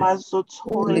Nazareth.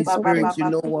 Ramazotore Holy Baba Spirit, you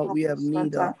Baba know what we have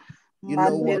need Korobosata. of. You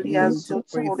know what we need to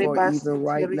pray for even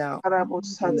right now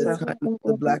in the time of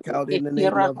the blackout in the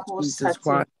name of Jesus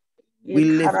Christ. We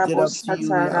lift it up to you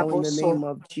now in the name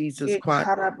of Jesus Christ.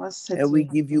 And we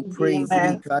give you praise.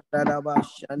 Amen.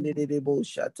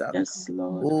 Yes,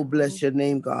 Lord. Oh, bless your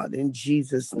name, God. In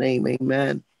Jesus' name,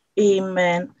 amen.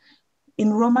 Amen.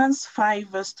 In Romans 5,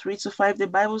 verse 3-5, the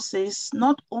Bible says,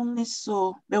 not only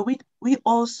so, but we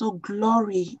also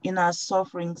glory in our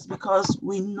sufferings because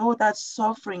we know that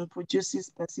suffering produces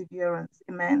perseverance.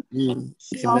 Amen.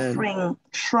 Suffering, Amen.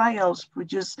 trials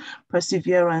produce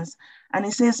perseverance. And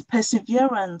it says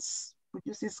perseverance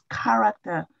produces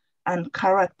character, and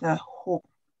character, hope.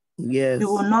 Yes. We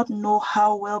will not know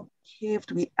how well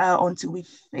behaved we are until we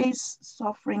face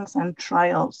sufferings and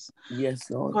trials. Yes,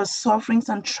 Lord. Because sufferings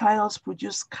and trials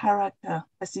produce character,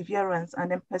 perseverance, and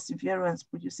then perseverance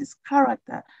produces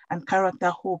character, and character,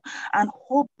 hope. And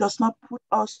hope does not put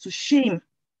us to shame,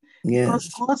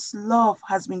 because God's love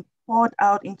has been poured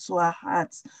out into our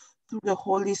hearts through the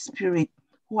Holy Spirit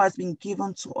who has been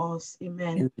given to us.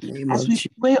 Amen. As we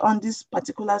pray on this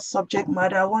particular subject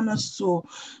matter, I want us to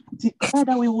declare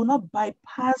that we will not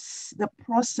bypass the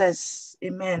process.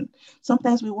 Amen.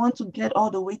 Sometimes we want to get all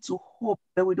the way to hope,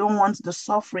 but we don't want the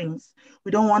sufferings.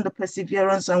 We don't want the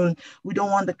perseverance, and we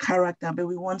don't want the character, but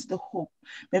we want the hope.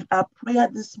 But our prayer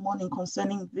this morning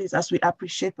concerning this, as we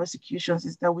appreciate persecutions,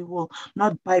 is that we will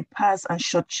not bypass and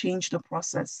shortchange the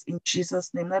process. In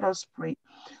Jesus' name, let us pray.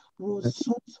 Father,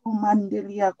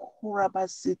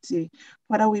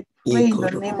 we pray in the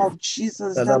name of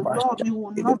Jesus that, Lord, we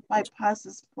will not bypass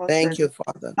this process. Thank you,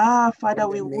 Father. Father,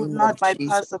 we will not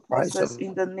bypass the process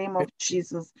in the name of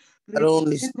Jesus. Not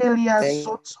only thank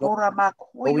you,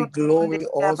 but we glory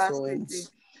also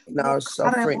in our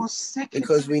suffering,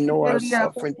 because we know our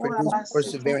suffering produces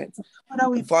perseverance.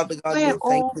 Father God, we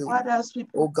thank you,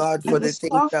 oh God, for the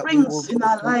things that we will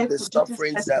go through, the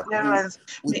sufferings that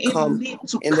we come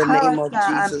in the name of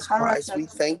Jesus Christ. We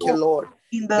thank you, Lord,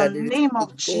 in the name of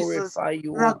to Jesus. glorify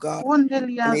you, oh God,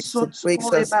 and it's to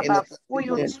place us in a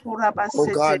position,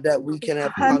 oh God, that we can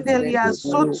have confidence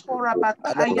in you, that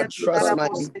our trust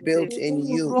might be built in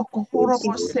you.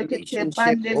 Relationship,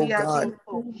 oh God,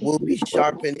 will be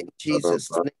sharpened in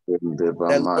Jesus' name.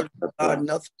 That, Lord God,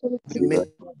 nothing will be missed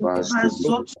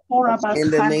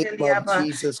in the name of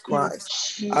Jesus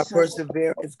Christ. Our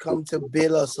perseverance come to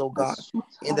build us, oh God,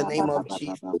 in the name of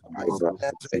Jesus Christ of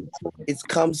Nazareth. It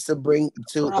comes to build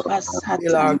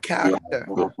our character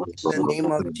in the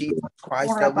name of Jesus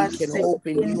Christ, that we can hope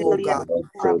in you, oh God.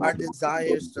 Our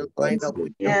desires to line up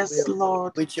with your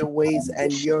will, with your ways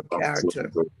and your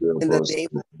character in the name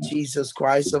of Jesus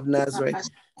Christ of Nazareth.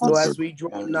 So as we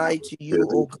draw nigh to you,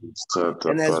 oh God,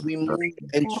 and as we move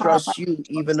and trust you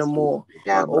even more,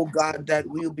 oh God, that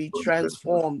we'll be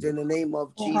transformed in the name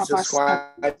of Jesus Christ.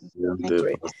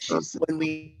 When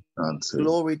we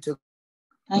glory to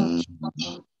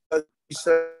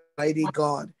mighty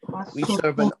God, we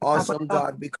serve an awesome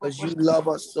God, because you love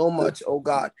us so much, oh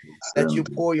God, that you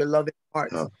pour your loving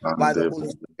hearts by the Holy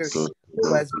Spirit,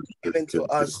 who has been given to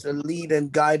us to lead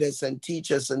and guide us and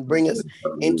teach us and bring us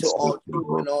into all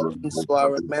truth and all things to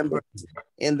our remembrance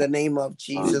in the name of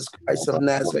Jesus Christ of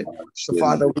Nazareth. So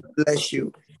Father, we bless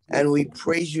you and we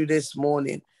praise you this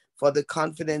morning for the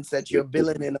confidence that you're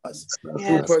building in us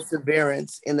through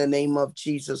perseverance in the name of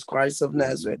Jesus Christ of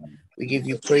Nazareth. We give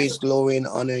you praise, glory, and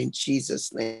honor in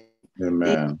Jesus' name.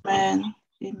 Amen. Amen.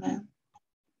 Amen.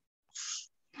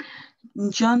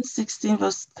 In John 16,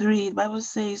 verse 3, the Bible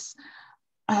says,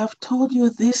 I have told you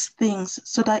these things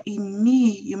so that in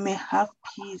me you may have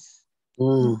peace.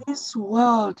 In this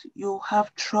world you'll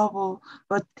have trouble,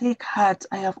 but take heart,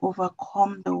 I have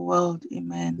overcome the world.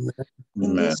 Amen.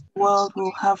 In this world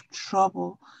we'll have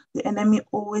trouble. The enemy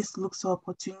always looks for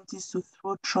opportunities to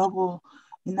throw trouble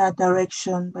in our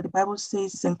direction, but the Bible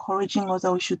says it's encouraging us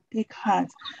that we should take heart.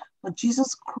 But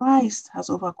Jesus Christ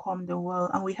has overcome the world,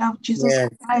 and we have Jesus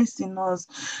Christ in us,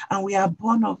 and we are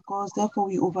born of God. Therefore,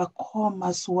 we overcome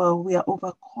as well. We are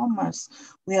overcomers.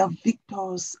 We are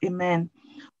victors. Amen.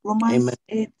 Romans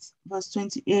 8, verse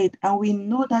 28. And we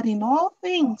know that in all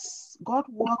things, God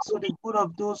works for the good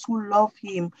of those who love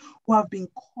him, who have been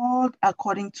called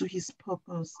according to his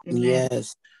purpose. Amen.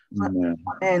 Yes.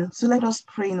 Amen. So let us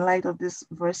pray in light of these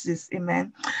verses.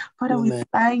 Amen. Father, we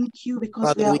thank you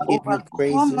because Father, we are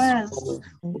overcomers.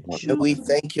 And we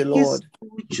thank you, Lord,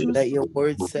 that your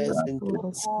word says in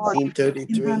John 16:33,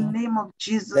 in the name of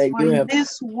Jesus, that you have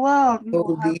this world we will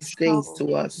told have these things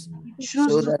to us, choose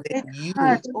so to that take in you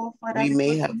heart, oh Father, we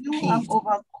may have you have peace.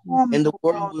 overcome In the the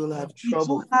world we will have we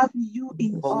trouble, do have you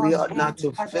in but us, we ought not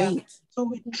to Father. faint, So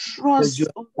we because you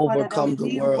trust, have oh Father, that overcome the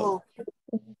we world. will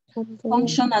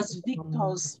function as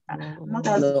victors, not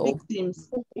as victims.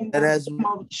 In the name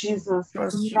of Jesus.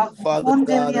 Father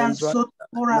God, and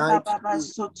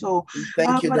we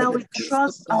thank you that the peace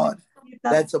of God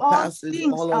that surpasses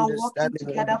all understanding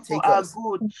will take us.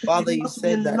 Father, you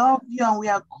said that love you and we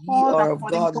are called of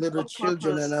God, little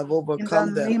children, and have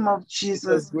overcome them. In the name of Jesus.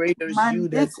 Because greater is you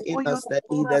that's in us than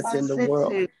he that's in the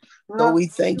world. So we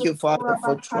thank you, Father,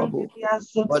 for trouble.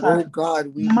 But oh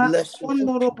God, we bless you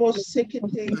because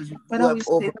you have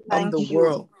overcome the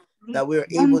world, that we're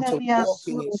able to walk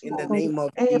in the name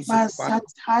of Jesus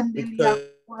Christ. Because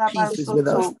peace is with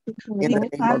us in the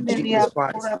name of Jesus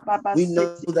Christ. We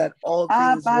know that all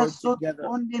things work together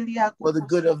for the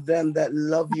good of them that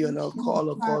love you and are called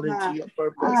according to your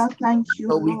purpose.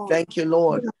 So we thank you,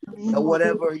 Lord, that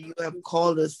whatever you have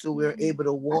called us to, we're able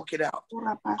to walk it out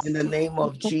in the name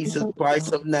of Jesus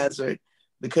Christ of Nazareth,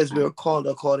 because we are called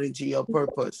according to your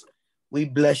purpose. We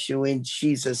bless you in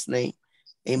Jesus' name.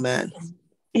 Amen.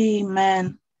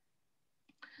 Amen.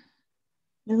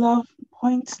 Beloved,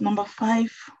 point number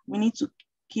 5, we need to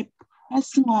keep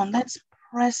pressing on. Let's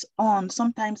press on.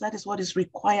 Sometimes that is what is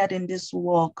required in this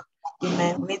walk.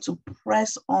 Amen. We need to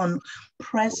press on,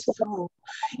 press through.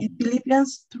 In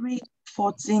Philippians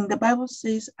 3:14, the Bible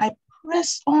says, I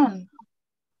press on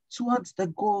towards the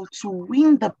goal to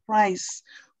win the prize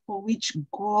for which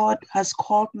God has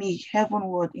called me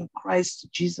heavenward in Christ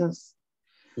Jesus.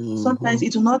 Sometimes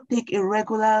it will not take a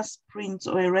regular sprint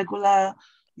or a regular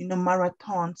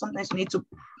marathon. Sometimes we need to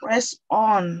press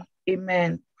on.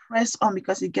 Amen. Press on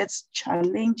because it gets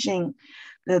challenging.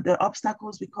 The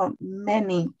obstacles become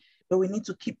many, but we need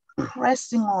to keep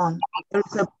pressing on. There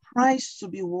is a prize to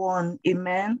be won.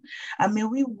 Amen. And may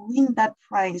we win that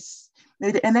prize.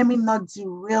 May the enemy not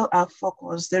derail our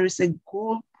focus. There is a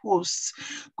goal post.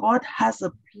 God has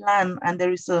a plan and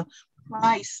there is a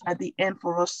prize at the end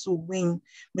for us to win.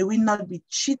 May we not be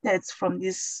cheated from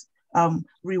this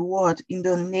reward in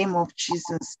the name of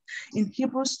Jesus. In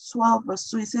Hebrews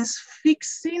 12:2, it says,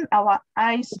 fixing our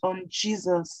eyes on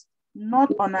Jesus,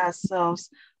 not on ourselves,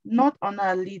 not on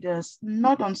our leaders,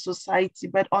 not on society,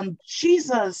 but on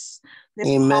Jesus,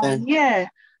 the pioneer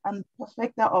and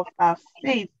perfecter of our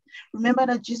faith. Remember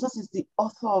that Jesus is the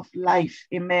author of life.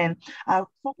 Amen. Our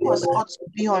focus ought to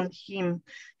be on him.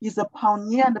 He's the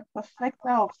pioneer and the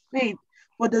perfecter of faith.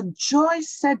 For the joy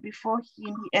set before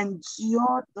him, he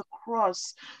endured the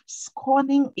cross,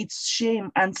 scorning its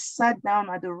shame, and sat down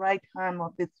at the right hand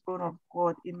of the throne of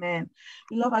God. Amen.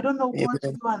 Beloved, I don't know what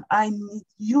you and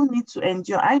you need to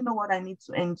endure. I know what I need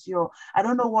to endure. I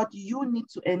don't know what you need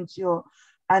to endure.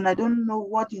 And I don't know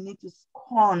what you need to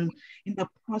scorn in the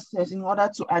process in order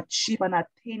to achieve and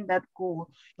attain that goal,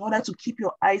 in order to keep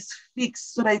your eyes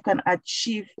fixed so that you can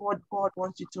achieve what God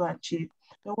wants you to achieve.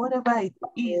 But whatever it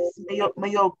is, may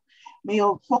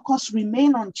your focus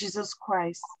remain on Jesus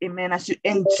Christ. Amen. As you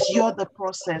endure the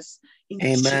process in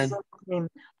Jesus' name.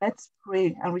 Let's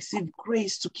pray and receive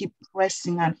grace to keep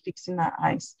pressing and fixing our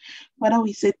eyes. Father,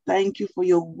 we say thank you for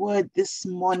your word this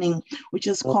morning, which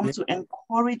has come to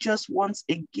encourage us once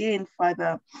again,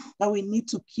 Father, that we need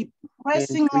to keep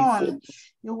pressing on.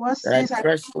 Your word says, I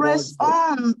press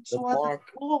on toward the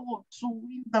goal to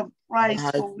win the prize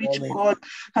for which God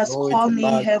has called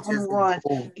me heavenward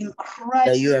in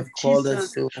Christ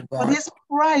Jesus. For this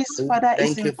prize, Father,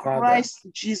 is in Christ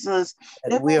Jesus.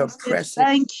 We are pressing.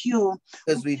 Thank you.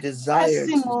 Because we desire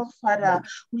to, Father.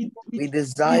 We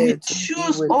desire to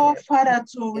choose, Father,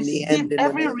 to receive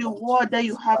every reward that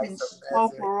you have in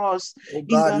store for us in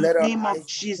the name of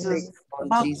Jesus.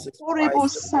 Father, we say thank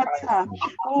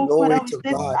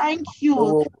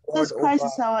you. Jesus Christ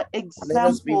is our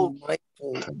example.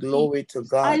 Glory to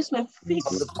God. Eyes were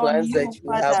fixed of the plans on you, that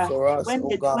you have for us, when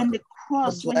oh God. When the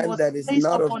cross, when he was that is placed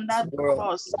not upon that world.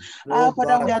 cross, Lord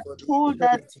Father, God, we are told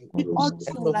that we ought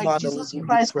to, like Father, Jesus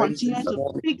Christ, continue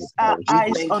to fix our we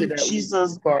eyes thank on you that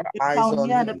Jesus, our the eyes on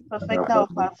pioneer and the him, perfecter of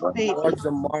our faith. towards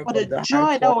the mark For the of the joy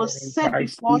high that was calling in set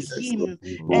Christ before Jesus. him,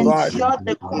 Oh God, endured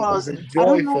the cross. the I joy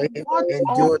don't know for him what,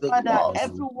 endure the Father, cross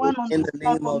everyone on in this the name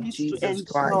platform of needs to Jesus endure.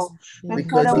 Christ. But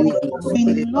Because Father, we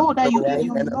seated know that on you the right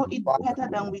hand of know the it Father. better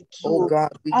than we Oh do.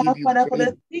 God, we give you Father, for praise.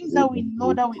 the things that we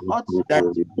know that we ought to That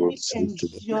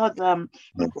endure them.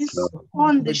 May we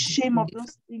scorn the shame of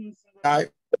those things.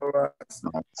 for us.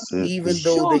 Even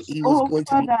though that he was going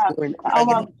to be enduring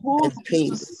agony and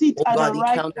pain, oh God, he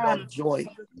counted all joy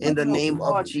in the name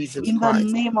of Jesus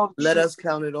Christ. Let us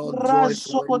count it all joy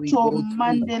for when we go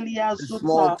through the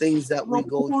small things that we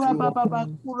go through.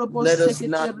 Let us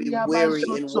not be weary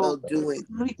in well-doing.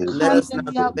 Let us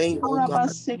not faint, oh God,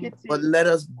 but let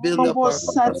us build up our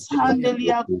trust in him.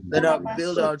 Let us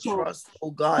build our trust,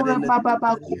 oh God, in the things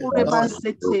that he has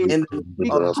done in the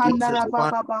name of Jesus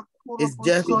Christ. His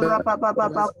death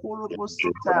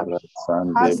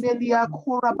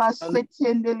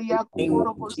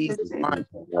burial, Jesus Christ.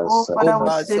 Oh, Father, Oh we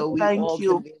God, say so we thank all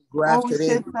you. can be Oh, we grafted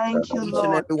say in. thank you, Each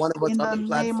and Lord. every one of us In on the the name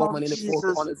platform of and in the four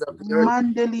Jesus. corners of the earth,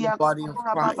 the Mandelia body of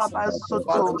Christ. Baba So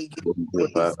Father, Soto. we give you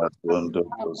praise.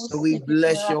 And we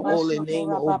bless your holy name,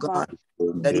 oh God,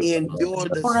 that he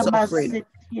endured the suffering,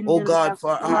 oh God,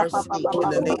 for our sake in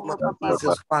the name of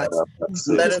Jesus Christ.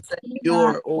 Let us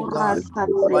endure, oh God,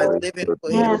 by living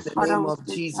for him Yes, in the Father, name we of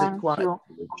say Jesus thank Christ, you.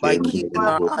 by keeping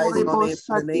our eyes on him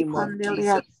in the name of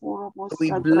Jesus. And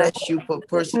we bless you for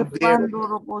persevering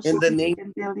in the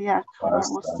name that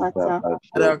are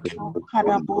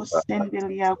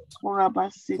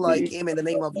like him in the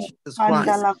name of Jesus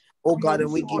Christ. Oh God,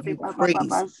 and we give you praise.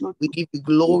 We give you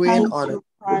glory and honor.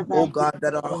 Oh God,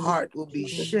 that our heart will be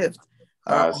shifted.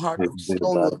 Our heart of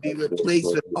stone will be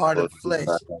replaced with heart of flesh.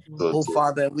 Oh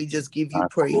Father, we just give you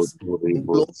praise and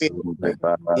glory and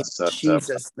honor in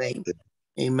Jesus' name.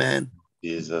 Amen.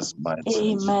 Jesus' mighty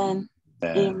Amen.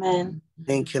 Amen.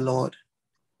 Thank you, Lord.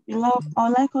 Beloved, I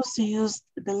would like us to use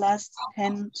the last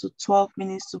 10 to 12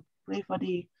 minutes to pray for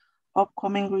the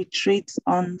upcoming retreat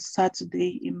on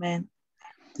Saturday. Amen.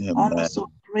 I want us to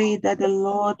pray that the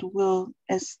Lord will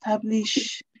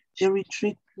establish the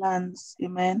retreat plans.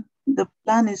 Amen. The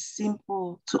plan is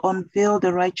simple: to unveil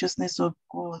the righteousness of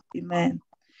God. Amen.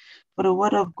 For the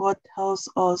word of God tells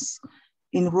us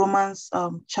in Romans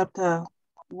chapter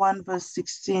 1 verse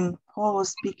 16, Paul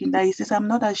was speaking that he says, I'm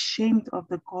not ashamed of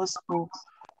the gospel,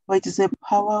 for it is a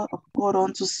power of God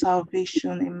unto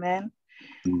salvation. Amen.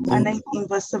 And then in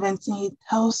verse 17, he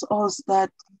tells us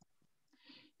that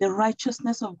the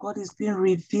righteousness of God is being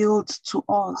revealed to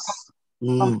us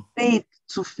from faith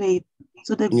to faith.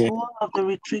 So the goal of the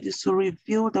retreat is to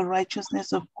reveal the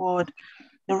righteousness of God.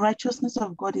 The righteousness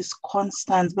of God is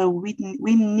constant, but we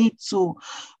need to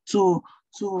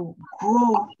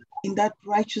grow in that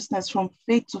righteousness from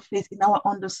faith to faith, in our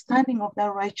understanding of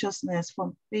that righteousness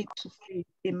from faith to faith.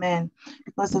 Amen.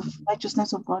 Because the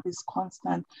righteousness of God is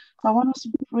constant. So I want us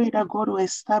to pray that God will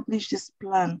establish this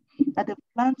plan, that the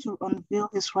plan to unveil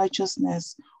his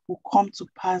righteousness will come to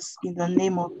pass in the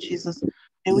name of Jesus.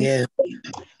 And we pray.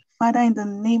 Father, in the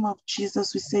name of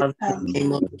Jesus, we say thank you. In the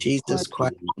name of Jesus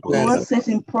Christ. The word says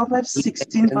in Proverbs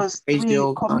 16 verse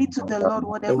 3, commit to the Lord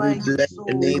whatever you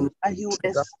do, and he will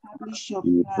establish your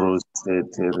plan.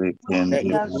 That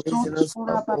you have risen us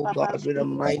up, oh God, with a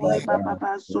mighty hand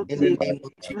in the name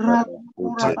of Jesus.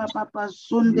 Oh God,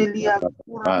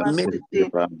 let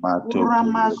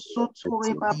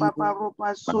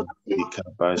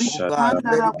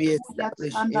it be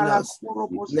established in us.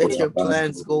 Let your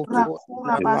plans go forth in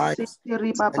our lives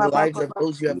and the lives of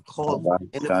those you have called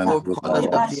in the four corners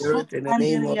of the earth in the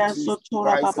name of Jesus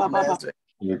Christ of Nazareth.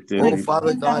 Oh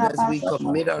Father God, as we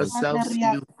commit ourselves to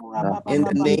you in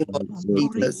the name of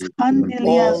Jesus,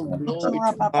 all glory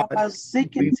to God.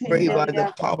 We pray by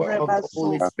the power of the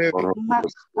Holy Spirit.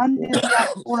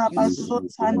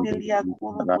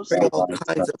 Pray all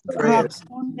kinds of prayers.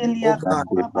 Oh God,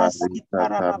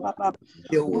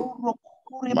 your will.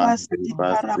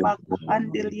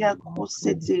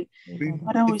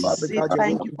 Father, we say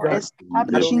thank you for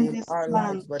Not only establishing in this our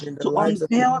plan lives, but in the to lives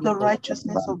of your unveil the people,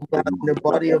 righteousness of God, in the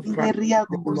body of Christ, in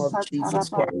the name of Jesus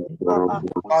Christ.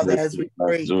 Father, as we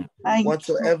pray,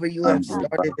 whatsoever you have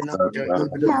started in us, you're able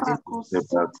to finish.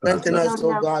 Strengthen us,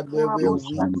 oh God, where we are weak.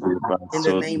 In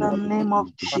the name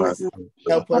of Jesus Christ,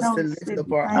 help us to lift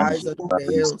up our eyes unto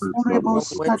the hills, from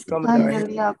whence cometh our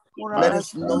help. Let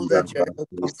us know that your help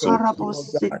comes from you, oh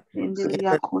God. In the name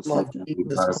of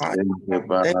Jesus Christ. Thank you,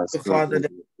 Father, that God be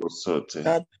moved.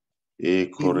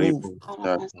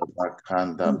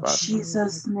 In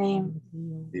Jesus' name.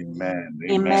 Amen.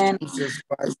 Amen. Jesus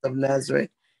Christ of Nazareth.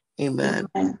 Amen.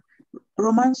 Amen.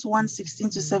 Romans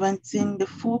 1:16-17, the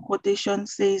full quotation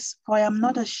says, For I am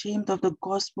not ashamed of the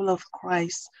gospel of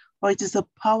Christ, for it is the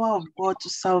power of God to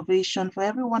salvation for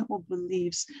everyone who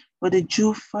believes, for the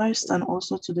Jew first and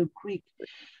also to the Greek.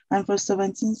 And verse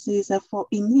 17 says that for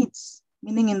in it,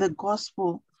 meaning in the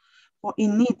gospel, for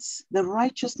in it, the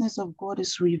righteousness of God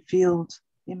is revealed.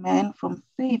 Amen. From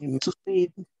faith to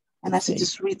faith. And as it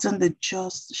is written, the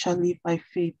just shall live by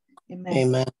faith. Amen.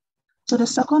 Amen. So the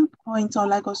second point I'd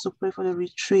like us to pray for the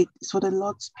retreat is for the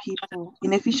Lord's people.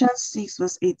 In Ephesians 6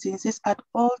 verse 18, it says, at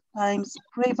all times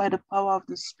pray by the power of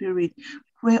the Spirit.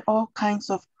 Pray all kinds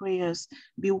of prayers.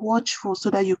 Be watchful so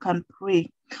that you can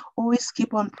pray. Always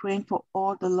keep on praying for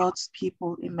all the Lord's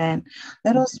people. Amen.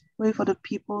 Let us pray for the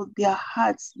people, their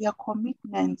hearts, their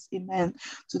commitments, amen,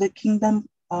 to the kingdom,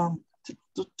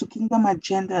 to kingdom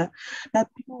agenda,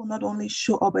 that people will not only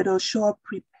show up, but they'll show up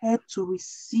prepared to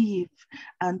receive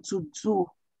and to do.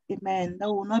 Amen. That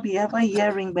will not be ever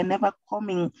hearing, but never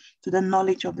coming to the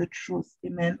knowledge of the truth.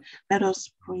 Amen. Let us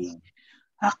pray.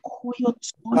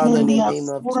 Father, in the name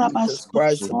of Jesus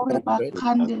Christ of Nazareth,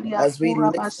 as we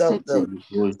lift up the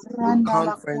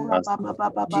conference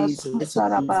of Jesus,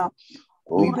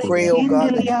 we pray, oh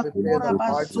God, that you prepare the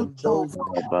hearts of those who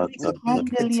will be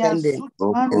attending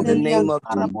in the name of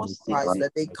Jesus Christ,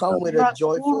 that they come with a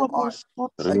joyful heart,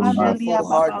 a cheerful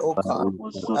heart, oh God,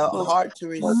 a heart to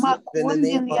receive in the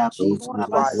name of Jesus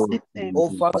Christ. Oh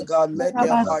Father God, let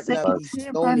their heart not be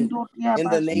stony in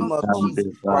the name of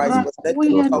Jesus Christ, but let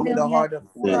them come with a heart of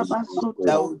flesh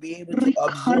that will be able to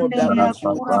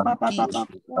absorb that which you would teach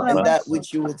and that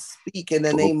which you would speak in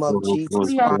the name of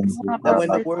Jesus Christ. That when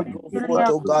the word goes forth,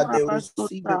 oh God, they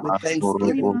receive it with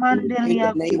thanksgiving in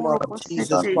the name of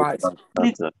Jesus Christ.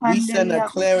 We send a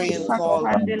clarion call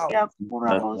out,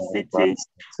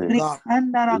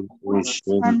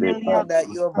 God, that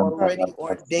you have already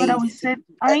ordained to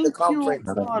be at the conference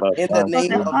in the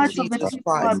name of Jesus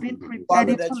Christ.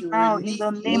 Father, that you release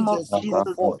the angels to go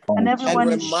forth and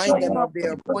remind them of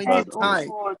their appointed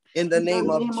time in the name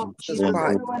of Jesus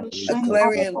Christ. A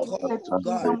clarion call,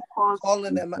 God,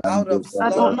 calling them out of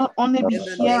slumber Not only be in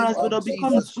the name hearers, but of they'll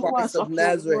become Jesus doers Christ of of your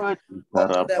Nazareth. word.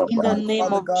 Calling them In the out, name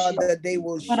Father of God, Jesus. that they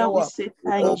will Father, show we up, say oh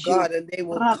thank you. God, and they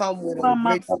will come with a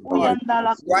grateful heart,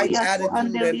 right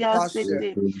attitude and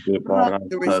posture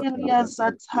to receive like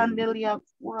the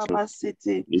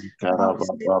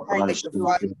five virgins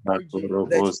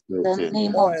that the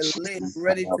name of oil lit Jesus.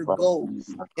 ready to go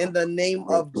in the name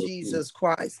of Jesus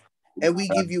Christ. And we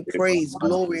give you praise,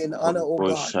 glory, and honor, oh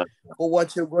God, for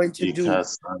what you're going to do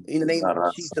in the name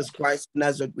of Jesus Christ of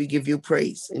Nazareth. We give you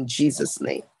praise in Jesus'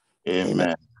 name.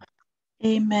 Amen.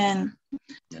 Amen.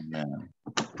 Amen.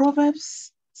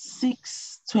 Proverbs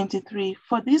 6:23.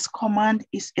 For this command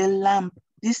is a lamp,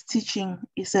 this teaching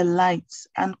is a light,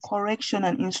 and correction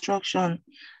and instruction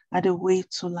are the way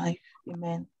to life.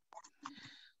 Amen.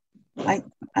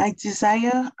 Our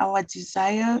desire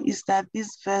is that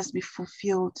this verse be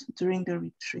fulfilled during the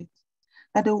retreat,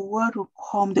 that the word will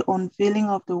come, the unveiling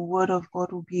of the word of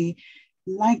God will be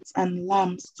lights and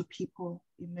lamps to people.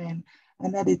 Amen.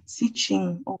 And that the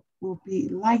teaching will be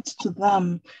light to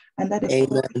them, and that the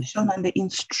correction and the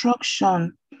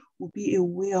instruction will be a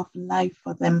way of life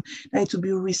for them, that it will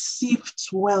be received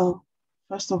well,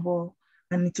 first of all,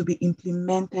 and it will be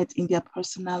implemented in their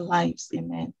personal lives.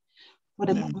 Amen. For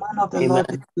the command of the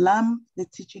Lord is lamp, the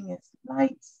teaching is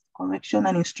light, correction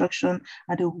and instruction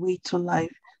are the way to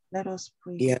life. Let us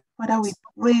pray. Yeah. Father, we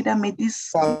pray that may this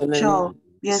scripture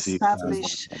be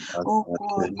established. Oh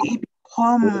God, may it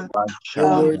become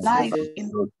life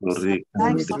in the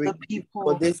lives of the people.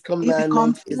 For this It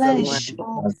become commandment is a flesh.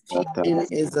 lamp, teaching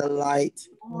is a light,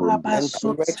 and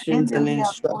corrections and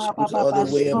instructions are the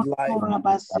way of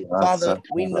life. Father,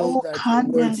 we know that your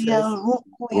word says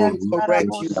to correct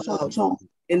you love.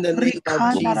 In the name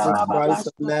of Jesus Christ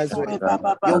of Nazareth,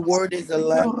 your word is a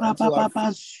lamp unto our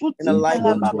feet and a light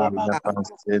unto our path.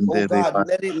 Oh God,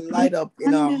 let it light up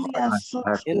in our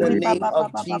hearts in the name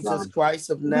of Jesus Christ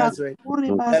of Nazareth,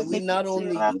 that we not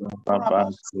only to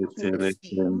receive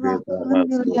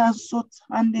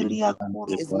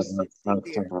is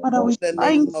here Father, we in the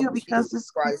name thank you of because Jesus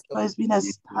this Christ scripture of has been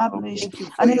established Thank you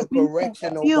for and your it's been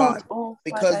correction, oh fulfilled, God, oh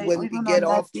because Father, when we even get on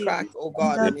that off day. track, oh In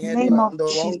God, the and headed name on of the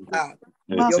wrong Jesus. path,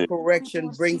 your correction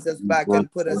brings us back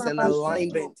and put us in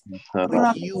alignment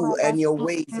with you and your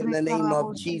ways in the name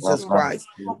of Jesus Christ,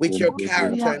 with your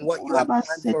character and what you have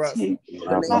planned for us in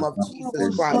the name of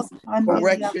Jesus Christ.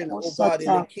 Correction, oh God,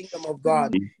 in the kingdom of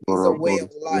God is a way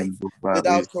of life.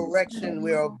 Without correction,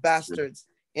 we are bastards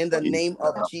in the name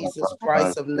of Jesus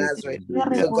Christ of Nazareth.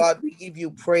 So God, we give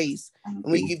you praise and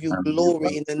we give you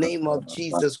glory in the name of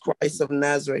Jesus Christ of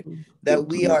Nazareth, that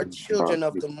we are children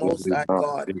of the Most High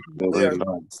God. We are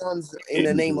sons in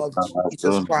the name of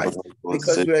Jesus Christ,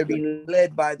 because we are being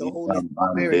led by the Holy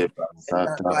Spirit and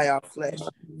not by our flesh.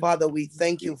 Father, we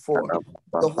thank you for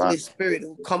the Holy Spirit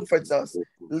who comforts us,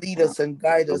 lead us and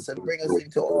guide us and bring us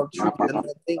into all truth and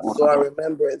all things to our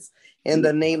remembrance. In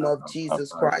the name of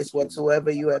Jesus Christ,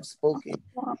 whatsoever you have spoken,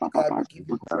 God, we give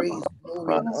you praise,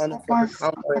 glory, and honor for the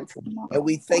conference. And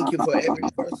we thank you for every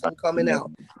person coming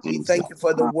out. We thank you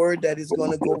for the word that is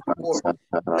going to go forth.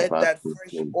 Let that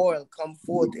fresh oil come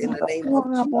forth in the name of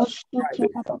Jesus Christ.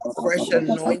 A fresh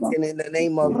anointing in the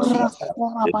name of Jesus.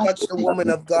 Touch the woman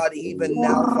of God even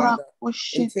now, Father,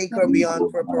 and take her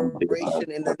beyond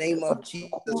preparation in the name of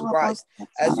Jesus Christ.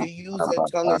 As you use her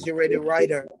tongue as you're ready to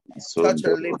write her, touch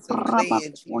her lips of clay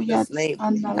in Jesus' name.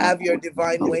 Have your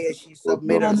divine way as she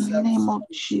submit herself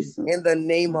in the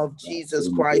name of Jesus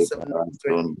Christ of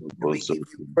Nazareth. We give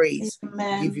you praise,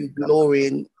 give you glory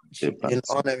and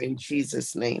honor in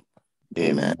Jesus' name.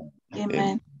 Amen.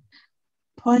 Amen.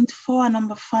 Point 4 and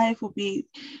number 5 will be,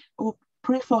 we'll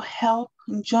pray for help.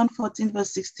 In John 14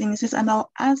 verse 16, it says, and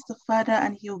I'll ask the Father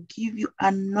and he'll give you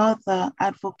another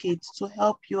advocate to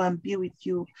help you and be with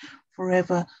you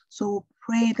forever. So we'll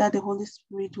pray that the Holy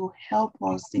Spirit will help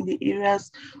us in the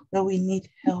areas where we need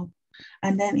help.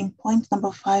 And then in point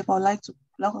number 5, I'd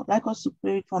like us to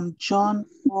pray from John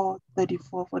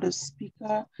 4:34 for the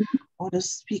speaker or the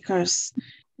speakers.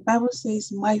 The Bible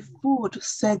says, my food,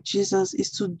 said Jesus,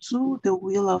 is to do the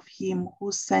will of him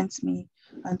who sent me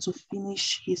and to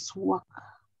finish his work.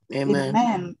 Amen.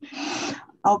 Amen.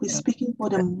 I'll be speaking for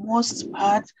the most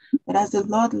part, but as the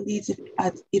Lord leads,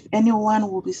 if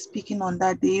anyone will be speaking on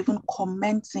that day, even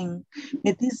commenting,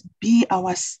 may this be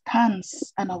our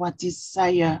stance and our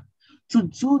desire to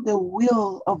do the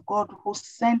will of God who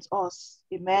sent us,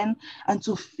 amen, and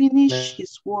to finish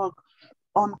his work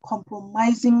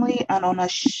uncompromisingly and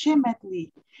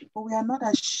unashamedly. But we are not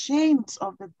ashamed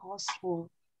of the gospel,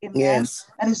 amen. Yes.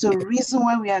 That is the reason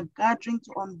why we are gathering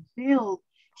to unveil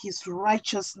his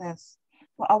righteousness.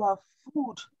 For our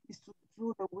food is to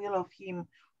do the will of him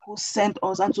who sent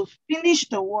us and to finish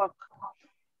the work.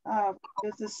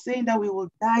 There's a saying that we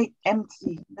will die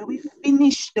empty. May we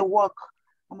finish the work.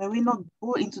 And may we not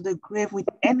go into the grave with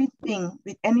anything,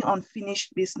 with any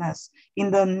unfinished business.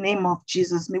 In the name of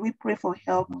Jesus, may we pray for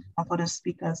help and for the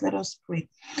speakers. Let us pray.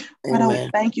 Father, we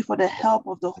thank you for the help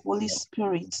of the Holy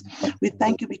Spirit. We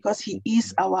thank you because he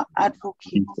is our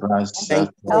advocate. And he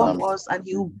will help us and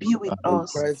he will be with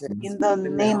us. In the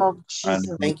name of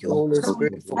Jesus. Thank you, Holy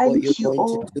Spirit, for what you're going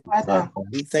to do. Father,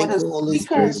 we thank you, Holy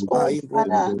Spirit, for how you're going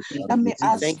to do. and may We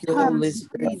thank you, Holy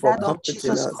Spirit, for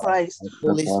comforting us. Christ,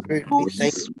 Holy Spirit, we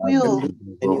thank you will,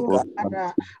 and you, God.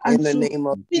 Father, In the name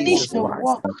of finish Jesus the Christ,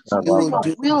 work, you will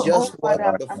do will, just what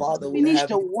Father, the and Father would finish have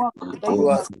the you work to do that through you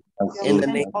us. In the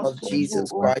meant name us of to do,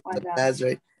 Jesus Christ of Father.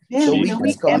 Nazareth. Then So may we we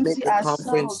just commit empty the conference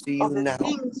ourselves to you of the now.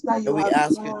 things that And you we have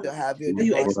ask you done, to have your that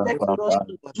you divine expect us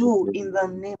to do in the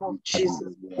name of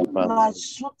Jesus.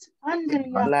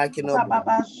 lacking of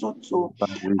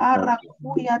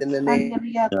in the name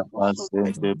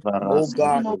oh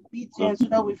God, in obedience so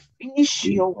that we finish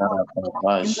your work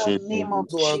in the name of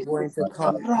who are Jesus. going to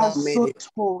come committed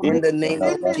in the name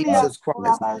of Jesus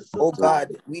Christ. Oh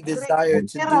God, we desire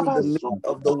to do the meat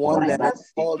of the one that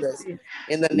has called us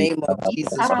in the name of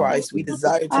Jesus Christ. We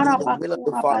desire to do the will of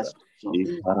the Father.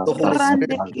 The Holy Spirit,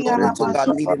 glory to God,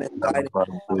 leading and guiding.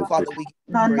 And Father, we give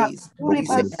you praise. We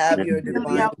say, have your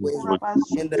divine way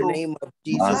in the name of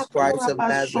Jesus Christ of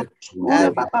Nazareth.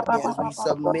 Have your way as we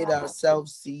submit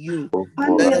ourselves to you.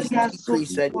 Let us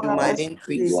decrease that you might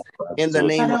increase in the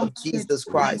name of Jesus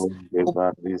Christ.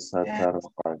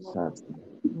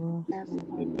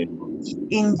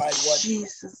 In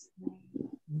Jesus' name.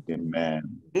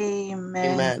 Amen.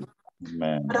 Amen.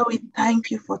 Amen. Father, we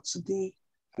thank you for today.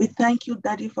 We thank you,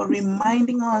 Daddy, for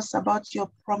reminding us about your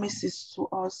promises to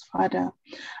us, Father.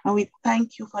 And we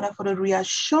thank you, Father, for the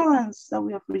reassurance that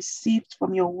we have received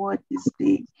from your word this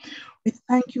day. We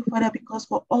thank you, Father, because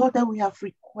for all that we have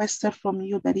requested from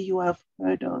you, Daddy, you have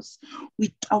heard us.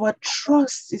 Our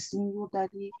trust is in you,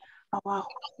 Daddy. Our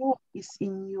hope is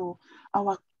in you.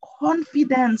 Our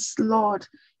confidence, Lord,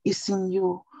 is in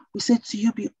you. We say to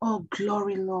you be all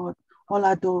glory, Lord, all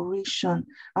adoration.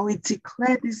 And we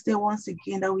declare this day once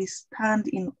again that we stand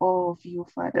in awe of you,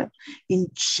 Father, in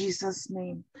Jesus'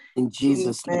 name. In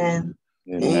Jesus' name.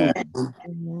 Amen.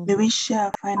 Amen. May we share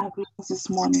our final greetings this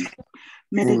morning.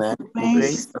 May the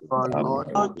grace of our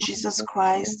Lord Jesus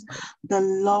Christ, the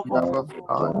love of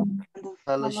God, and the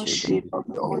fellowship of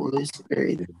the Holy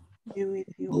Spirit be with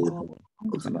you all.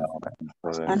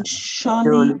 And surely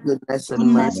surely goodness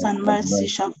goodness and mercy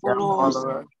shall shall follow us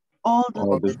follow us all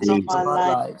all the the days of days our of our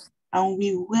life, lives. and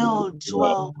we will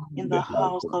dwell in the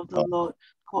house of the Lord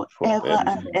forever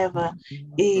and ever.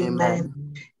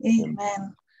 Amen.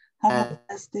 Amen. Have a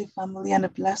blessed day, family, and a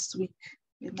blessed week.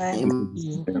 Amen.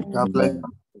 Amen. God bless.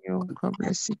 God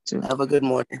bless you too. Have a good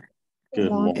morning.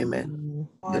 Good morning. Amen.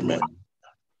 Good morning.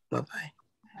 Bye-bye.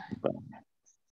 Bye.